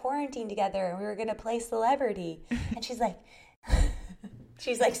all going to quarantine together and we were going to play celebrity. And she's like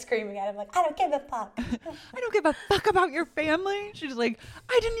screaming at him like, I don't give a fuck. I don't give a fuck about your family. She's like,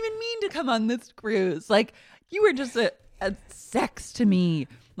 I didn't even mean to come on this cruise. Like, you were just a sex to me.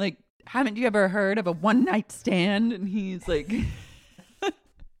 Like, haven't you ever heard of a one night stand? And he's like, I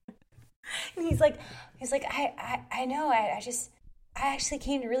know. I actually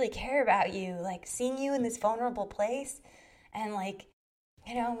came to really care about you. Like, seeing you in this vulnerable place and like,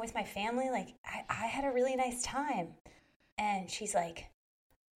 you know, with my family, like I had a really nice time. And she's like,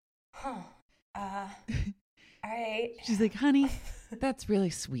 all right. She's like, honey, that's really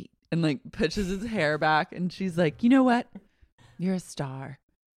sweet. And like pushes his hair back. And she's like, you know what? You're a star,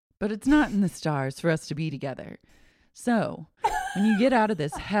 but it's not in the stars for us to be together. So when you get out of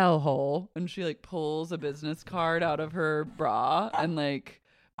this hellhole, and she like pulls a business card out of her bra and like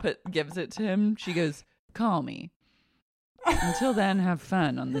gives it to him. She goes, call me. Until then, have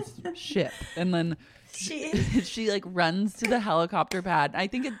fun on this ship. And then she like runs to the helicopter pad. I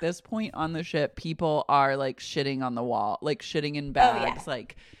think at this point on the ship, people are like shitting on the wall, like shitting in bags.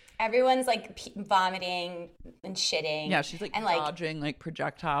 Like everyone's like vomiting and shitting. Yeah, she's like dodging like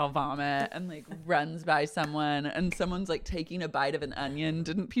projectile vomit and like runs by someone, and someone's like taking a bite of an onion.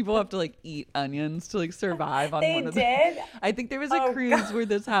 Didn't people have to like eat onions to like survive on one of them? They did. I think there was a cruise where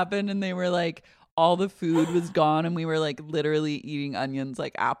this happened, and they were like, all the food was gone, and we were like literally eating onions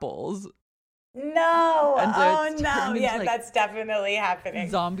like apples. No. Oh no. Yeah, like, that's definitely happening.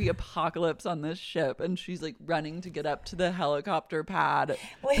 Zombie apocalypse on this ship, and she's like running to get up to the helicopter pad.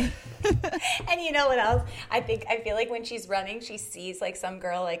 And you know what else? I feel like when she's running, she sees like some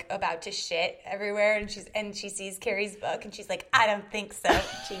girl like about to shit everywhere, and she sees Carrie's book, and she's like, I don't think so.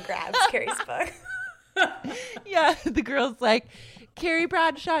 She grabs Carrie's book. Yeah, the girl's like, Carrie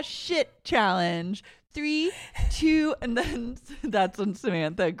Bradshaw shit challenge. 3, 2, and then that's when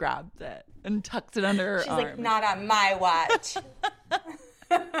Samantha grabs it and tucks it under her arm. She's like, not on my watch.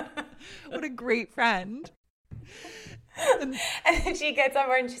 What a great friend. And then she gets on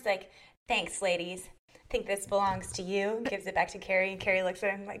board and she's like, thanks, ladies. I think this belongs to you. Gives it back to Carrie, and Carrie looks at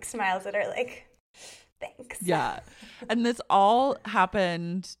her and like smiles at her like, thanks. Yeah. And this all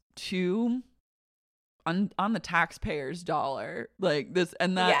happened to on the taxpayers' dollar, like this,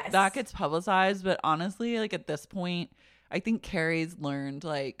 and that gets publicized. But honestly, like at this point, I think Carrie's learned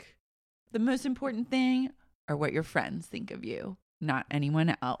like the most important thing are what your friends think of you, not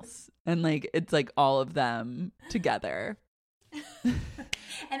anyone else, and like it's like all of them together.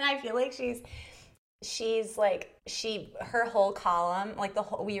 And I feel like she's like her whole column, like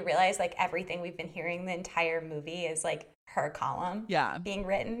we realize like everything we've been hearing the entire movie is like her column being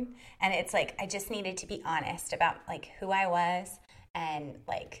written, and it's like I just needed to be honest about like who I was, and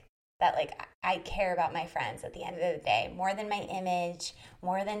like that like I care about my friends at the end of the day more than my image,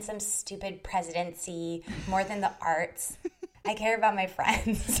 more than some stupid presidency, more than the arts. I care about my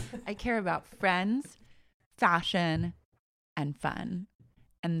friends. I care about friends, fashion, and fun,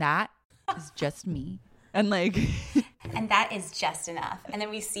 and that is just me. And like and that is just enough. And then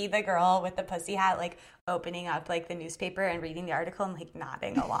we see the girl with the pussy hat like opening up like the newspaper and reading the article and like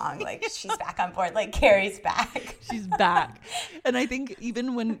nodding along, like she's back on board, like Carrie's back. She's back. And I think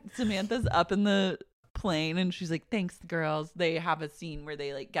even when Samantha's up in the plane and she's like, thanks girls, they have a scene where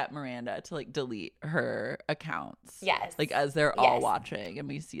they like get Miranda to like delete her accounts. Yes. Like as they're all watching, and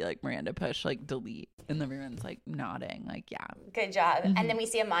we see like Miranda push like delete, and everyone's like nodding like, yeah, good job. And then we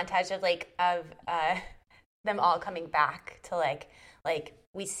see a montage of them all coming back to like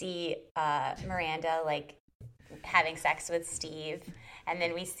we see Miranda like having sex with Steve, and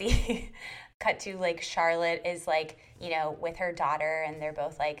then we see cut to like Charlotte is like, you know, with her daughter, and they're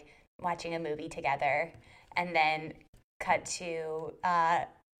both like watching a movie together, and then cut to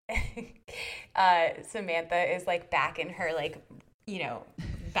Samantha is like back in her like, you know,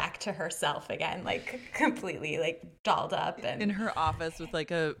 back to herself again, like completely like dolled up and in her office with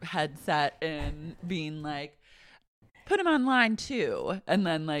like a headset and being like, put him on line 2, and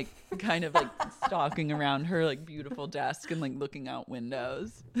then like kind of like stalking around her like beautiful desk and like looking out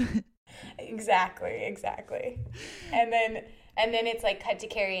windows. Exactly. And then it's like cut to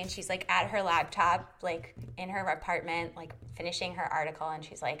Carrie, and she's like at her laptop, like in her apartment, like finishing her article, and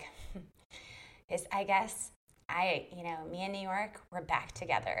she's like, I guess me and New York, we're back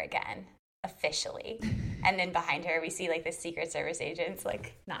together again, officially. And then behind her, we see like the Secret Service agents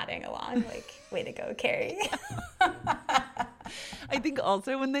like nodding along, like, way to go, Carrie. I think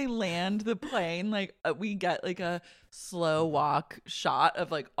also when they land the plane, like we get like a slow walk shot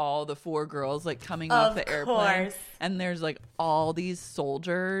of like all the 4 girls like coming off the airplane, and there's like all these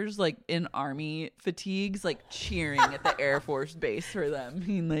soldiers like in army fatigues like cheering at the Air Force base for them,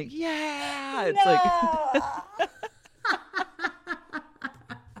 being like, yeah, it's like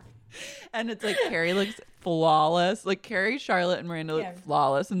and it's like Carrie looks flawless, like Carrie, Charlotte, and Miranda look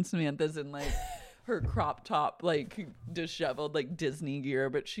flawless, and Samantha's in like her crop top, like disheveled, like Disney gear,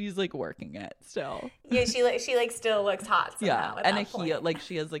 but she's like working it still. Yeah, she still looks hot somehow. Yeah, and a heel, like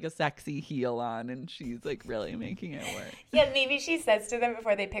she has like a sexy heel on, and she's like really making it work. Yeah, maybe she says to them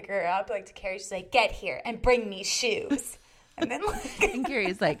before they pick her up, like to Carrie, she's like, "Get here and bring me shoes," and then like, and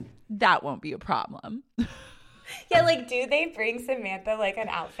Carrie's like, "That won't be a problem." Yeah, like, do they bring Samantha like an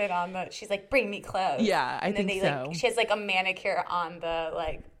outfit on the? She's like, bring me clothes. Yeah, I think so. Like, she has like a manicure on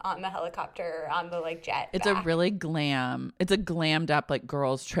the helicopter, on the like jet. It's a really glammed up like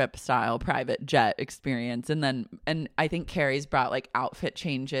girls trip style private jet experience, and I think Carrie's brought like outfit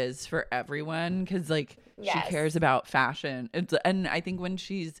changes for everyone because like she cares about fashion. And I think when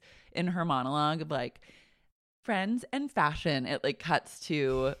she's in her monologue of like friends and fashion, it like cuts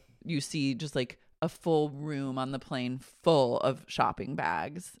to, you see just like a full room on the plane full of shopping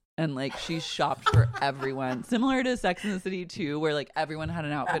bags, and like she's shopped for everyone, similar to Sex and the City 2, where like everyone had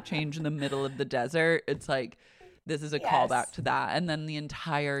an outfit change in the middle of the desert. It's like this is a callback to that. And then the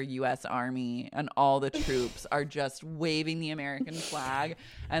entire US Army and all the troops are just waving the American flag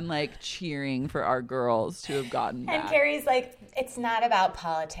and like cheering for our girls to have gotten back. And Carrie's like, it's not about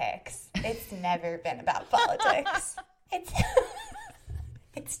politics, it's never been about politics,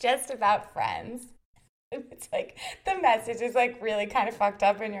 it's just about friends. It's like the message is like really kind of fucked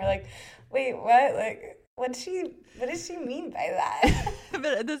up, and you're like, wait, what? Like, what does she mean by that? But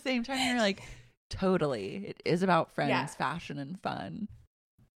at the same time, you're like, totally, it is about friends, fashion, and fun.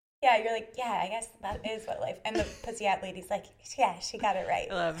 Yeah, you're like, yeah, I guess that is what life. And the pussy hat lady's like, yeah, she got it right.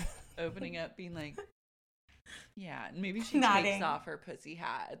 I love opening up, being like, yeah, and maybe she nodding. Takes off her pussy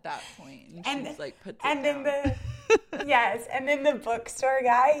hat at that point, and she's like, puts it and down. Then and then the bookstore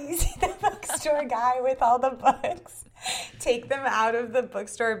guy, you see the bookstore guy with all the books, take them out of the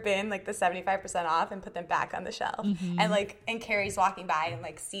bookstore bin, like the 75% off, and put them back on the shelf. Mm-hmm. And Carrie's walking by and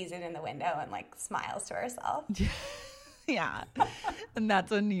like sees it in the window and like smiles to herself. Yeah. And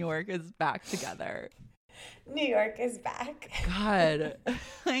that's when New York is back together. New York is back. God,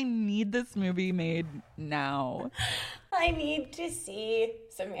 I need this movie made now. I need to see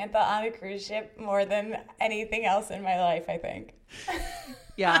Samantha on a cruise ship more than anything else in my life, I think.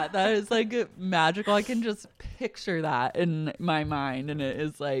 Yeah, that is like magical. I can just picture that in my mind, and it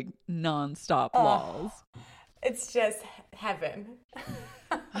is like nonstop walls. It's just heaven.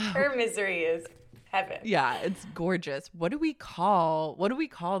 Her misery is heaven. Yeah, it's gorgeous. What do we call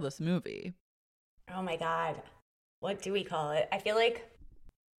this movie? Oh my God. What do we call it? I feel like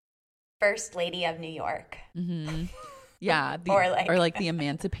First Lady of New York. Mm-hmm. Yeah. or like the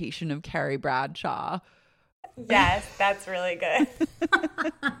Emancipation of Carrie Bradshaw. Yes, that's really good.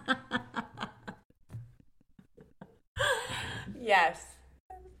 Yes.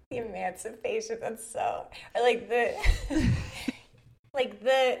 The Emancipation, that's so, or like the like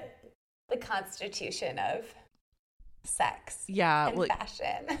the Constitution of sex. Yeah, and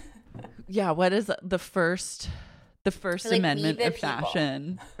fashion. Yeah, what is the first like Amendment of people.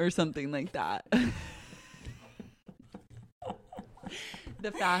 fashion or something like that?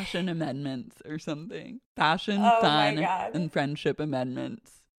 The fashion amendments or something. Fashion, fun, and friendship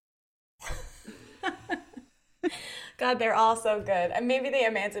amendments. God, they're all so good. And maybe the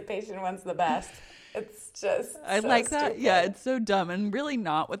Emancipation one's the best. It's just I so like that. stupid. Yeah, it's so dumb and really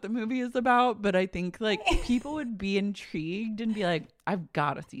not what the movie is about. But I think like people would be intrigued and be like, I've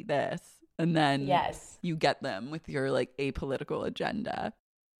got to see this. And then you get them with your like apolitical agenda.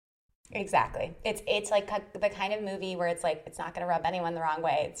 Exactly. It's like the kind of movie where it's like, it's not going to rub anyone the wrong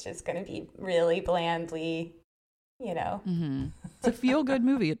way. It's just going to be really blandly, you know. Mm-hmm. It's a feel-good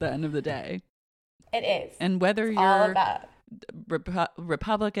movie at the end of the day. It is. And whether it's all you're about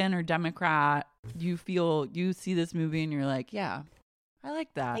Republican or Democrat, you see this movie and you're like, yeah, I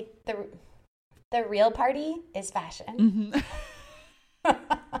like that. Like the real party is fashion. Mm-hmm.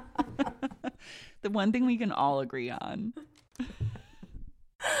 The one thing we can all agree on.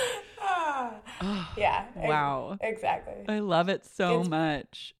 Yeah. Wow. Exactly. I love it so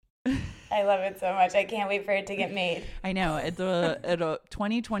much. I love it so much. I can't wait for it to get made. I know. It's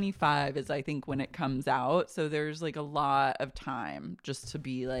 2025 is I think when it comes out. So there's like a lot of time just to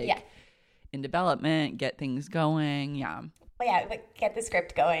be like in development, get things going. Yeah. Well, yeah, but get the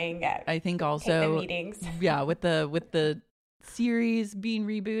script going. I think also take the meetings. Yeah, with the series being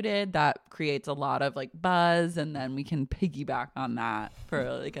rebooted, that creates a lot of like buzz, and then we can piggyback on that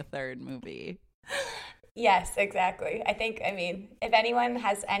for like a third movie. Yes, exactly. I mean, if anyone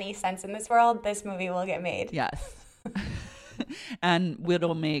has any sense in this world, this movie will get made. Yes. And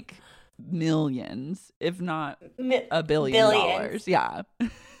it'll make millions, if not $1 billion. Yeah.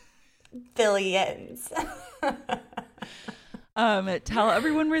 Billions. Tell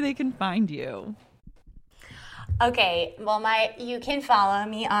everyone where they can find you. Okay, well, you can follow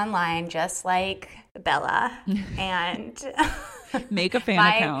me online just like Bella, and make a fan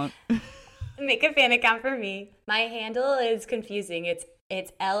account. Make a fan account for me. My handle is confusing. It's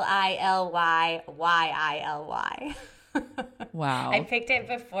LILYYILY. Wow. I picked it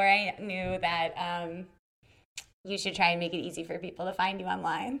before I knew that you should try and make it easy for people to find you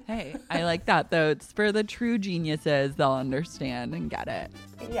online. Hey, I like that, though. It's for the true geniuses. They'll understand and get it.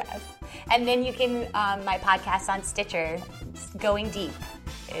 Yes. And then you can, my podcast on Stitcher, Going Deep,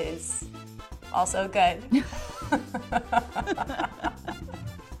 is also good.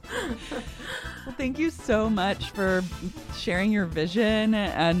 Well, thank you so much for sharing your vision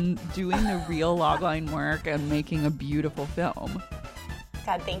and doing the real logline work and making a beautiful film.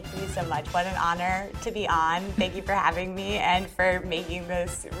 God, thank you so much. What an honor to be on. Thank you for having me and for making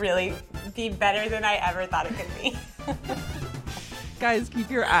this really be better than I ever thought it could be. Guys, keep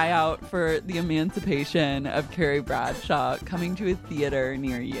your eye out for The Emancipation of Carrie Bradshaw coming to a theater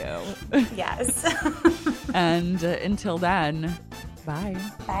near you. Yes. And until then, bye.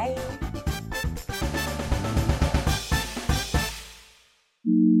 Bye.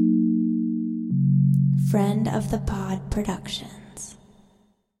 Friend of the Pod Productions.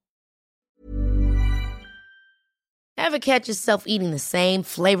 Ever catch yourself eating the same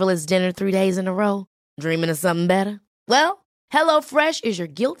flavorless dinner 3 days in a row? Dreaming of something better? Well, HelloFresh is your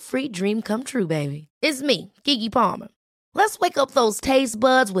guilt-free dream come true, baby. It's me, Keke Palmer. Let's wake up those taste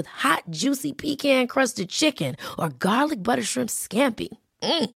buds with hot, juicy pecan-crusted chicken or garlic butter shrimp scampi.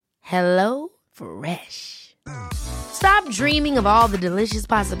 Hello Fresh. Stop dreaming of all the delicious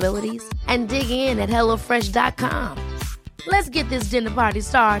possibilities and dig in at HelloFresh.com. Let's get this dinner party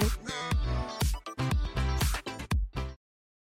started.